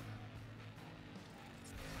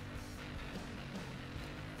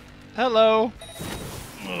 Hello.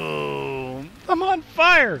 Oh, I'm on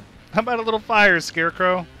fire. How about a little fire,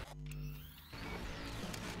 Scarecrow?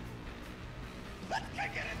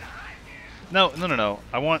 No.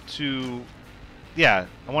 I want to... Yeah,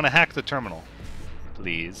 I want to hack the terminal.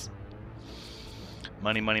 Please.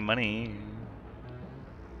 Money, money, money.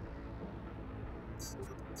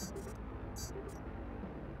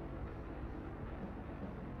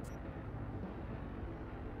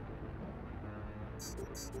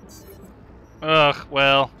 Ugh,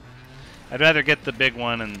 well, I'd rather get the big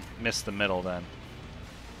one and miss the middle then.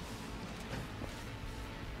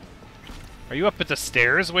 Are you up at the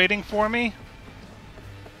stairs waiting for me?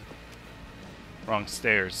 Wrong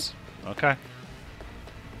stairs. Okay.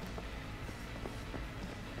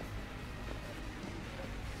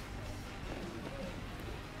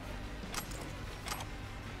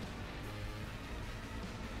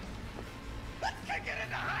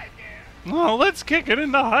 Oh, let's kick it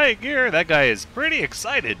into high gear. That guy is pretty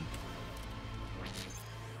excited.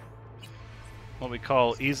 What we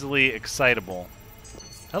call easily excitable.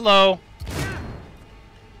 Hello.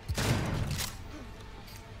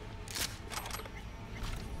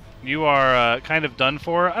 You are kind of done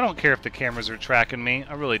for. I don't care if the cameras are tracking me.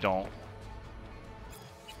 I really don't.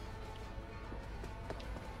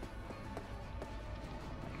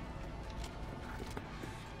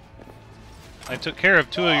 I took care of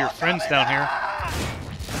 2 of your friends down here.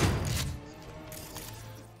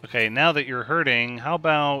 Okay, now that you're hurting, how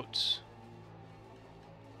about...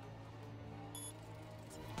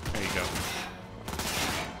 There you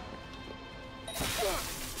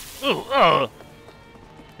go. Ooh,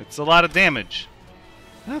 it's a lot of damage.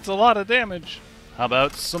 That's a lot of damage. How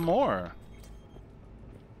about some more?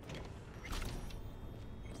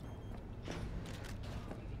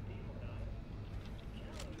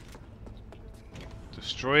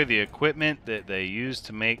 Destroy the equipment that they use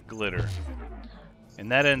to make glitter.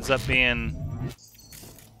 And that ends up being...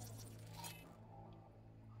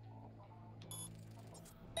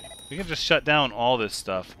 We can just shut down all this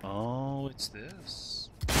stuff. Oh, it's this.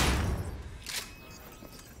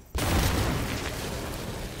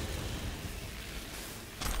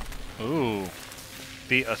 Ooh.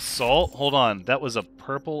 The assault? Hold on. That was a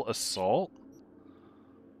purple assault?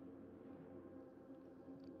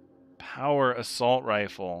 Power assault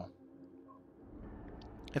rifle.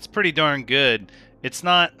 It's pretty darn good. It's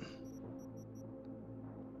not...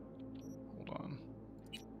 Hold on.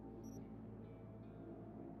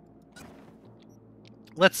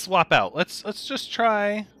 Let's swap out. Let's just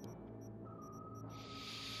try...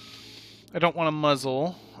 I don't want a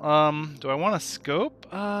muzzle. Do I want a scope?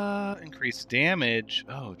 Increase damage.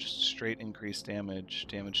 Oh, just straight increase damage.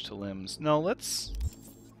 Damage to limbs. No, let's...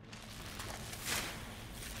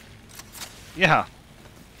 Yeah.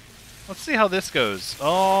 Let's see how this goes.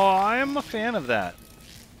 Oh, I am a fan of that.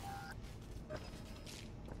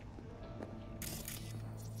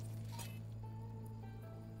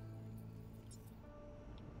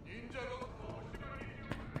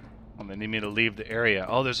 Oh, they need me to leave the area.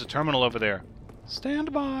 Oh, there's a terminal over there.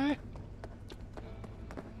 Stand by.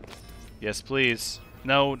 Yes, please.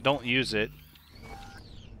 No, don't use it.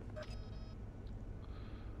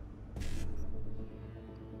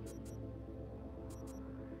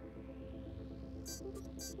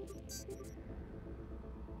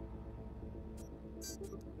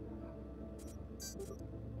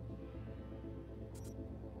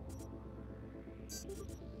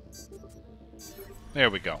 There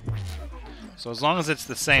we go. So as long as it's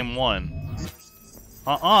the same one.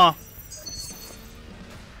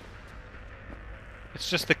 It's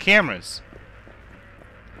just the cameras.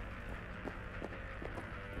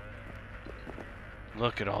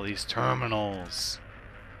 Look at all these terminals.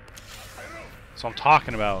 That's what I'm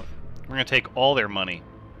talking about. We're gonna take all their money.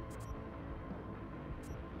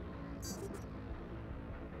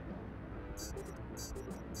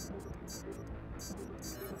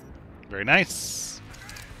 Very nice.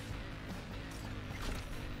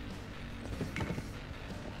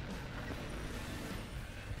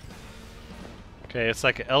 Okay, it's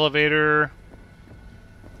like an elevator.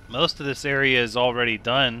 Most of this area is already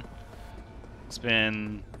done. It's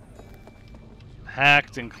been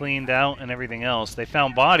hacked and cleaned out and everything else. They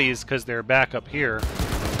found bodies because they're back up here.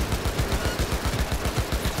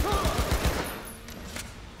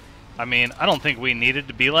 I mean, I don't think we needed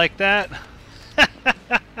to be like that.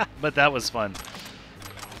 But that was fun.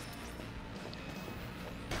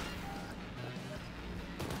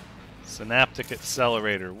 Synaptic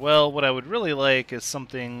accelerator. Well, what I would really like is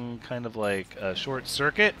something kind of like a short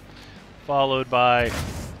circuit, followed by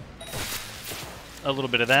a little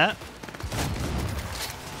bit of that.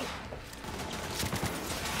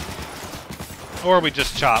 Or we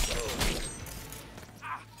just chop.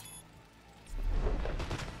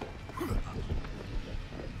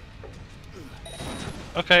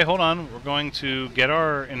 Okay, hold on. We're going to get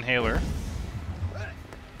our inhaler.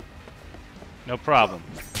 No problem.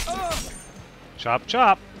 Chop,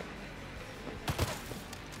 chop.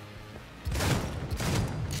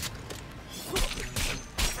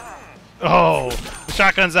 Oh, the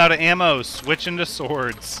shotgun's out of ammo. Switch into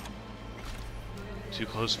swords. Too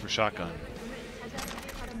close for shotgun.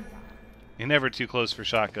 You're never too close for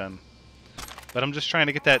shotgun. But I'm just trying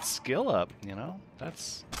to get that skill up, you know?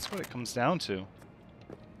 That's what it comes down to.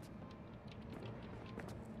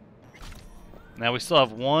 Now we still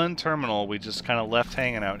have one terminal we just kind of left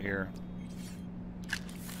hanging out here.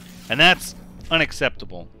 And that's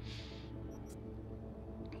unacceptable.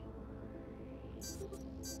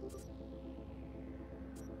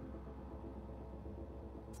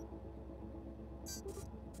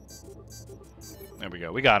 There we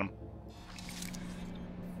go. We got him.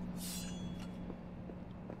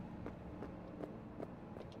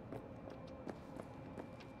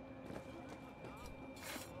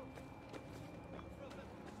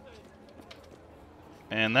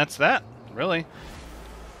 And that's that, really.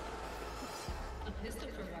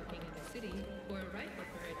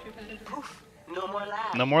 Poof, no more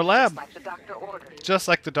lab. No more lab. Just like the doctor ordered. Just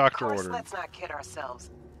like the doctor Of course, ordered. let's not kid ourselves.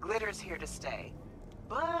 Glitter's here to stay.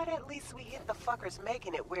 But at least we hit the fuckers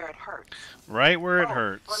making it where it hurts. Right where it One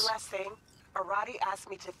hurts. last thing. Arati asked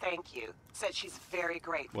me to thank you. Said she's very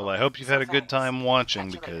grateful. Well, I hope you've had a good thanks. time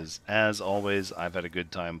watching, Catch you later. because, as always, I've had a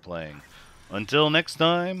good time playing. Until next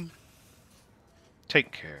time,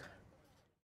 take care.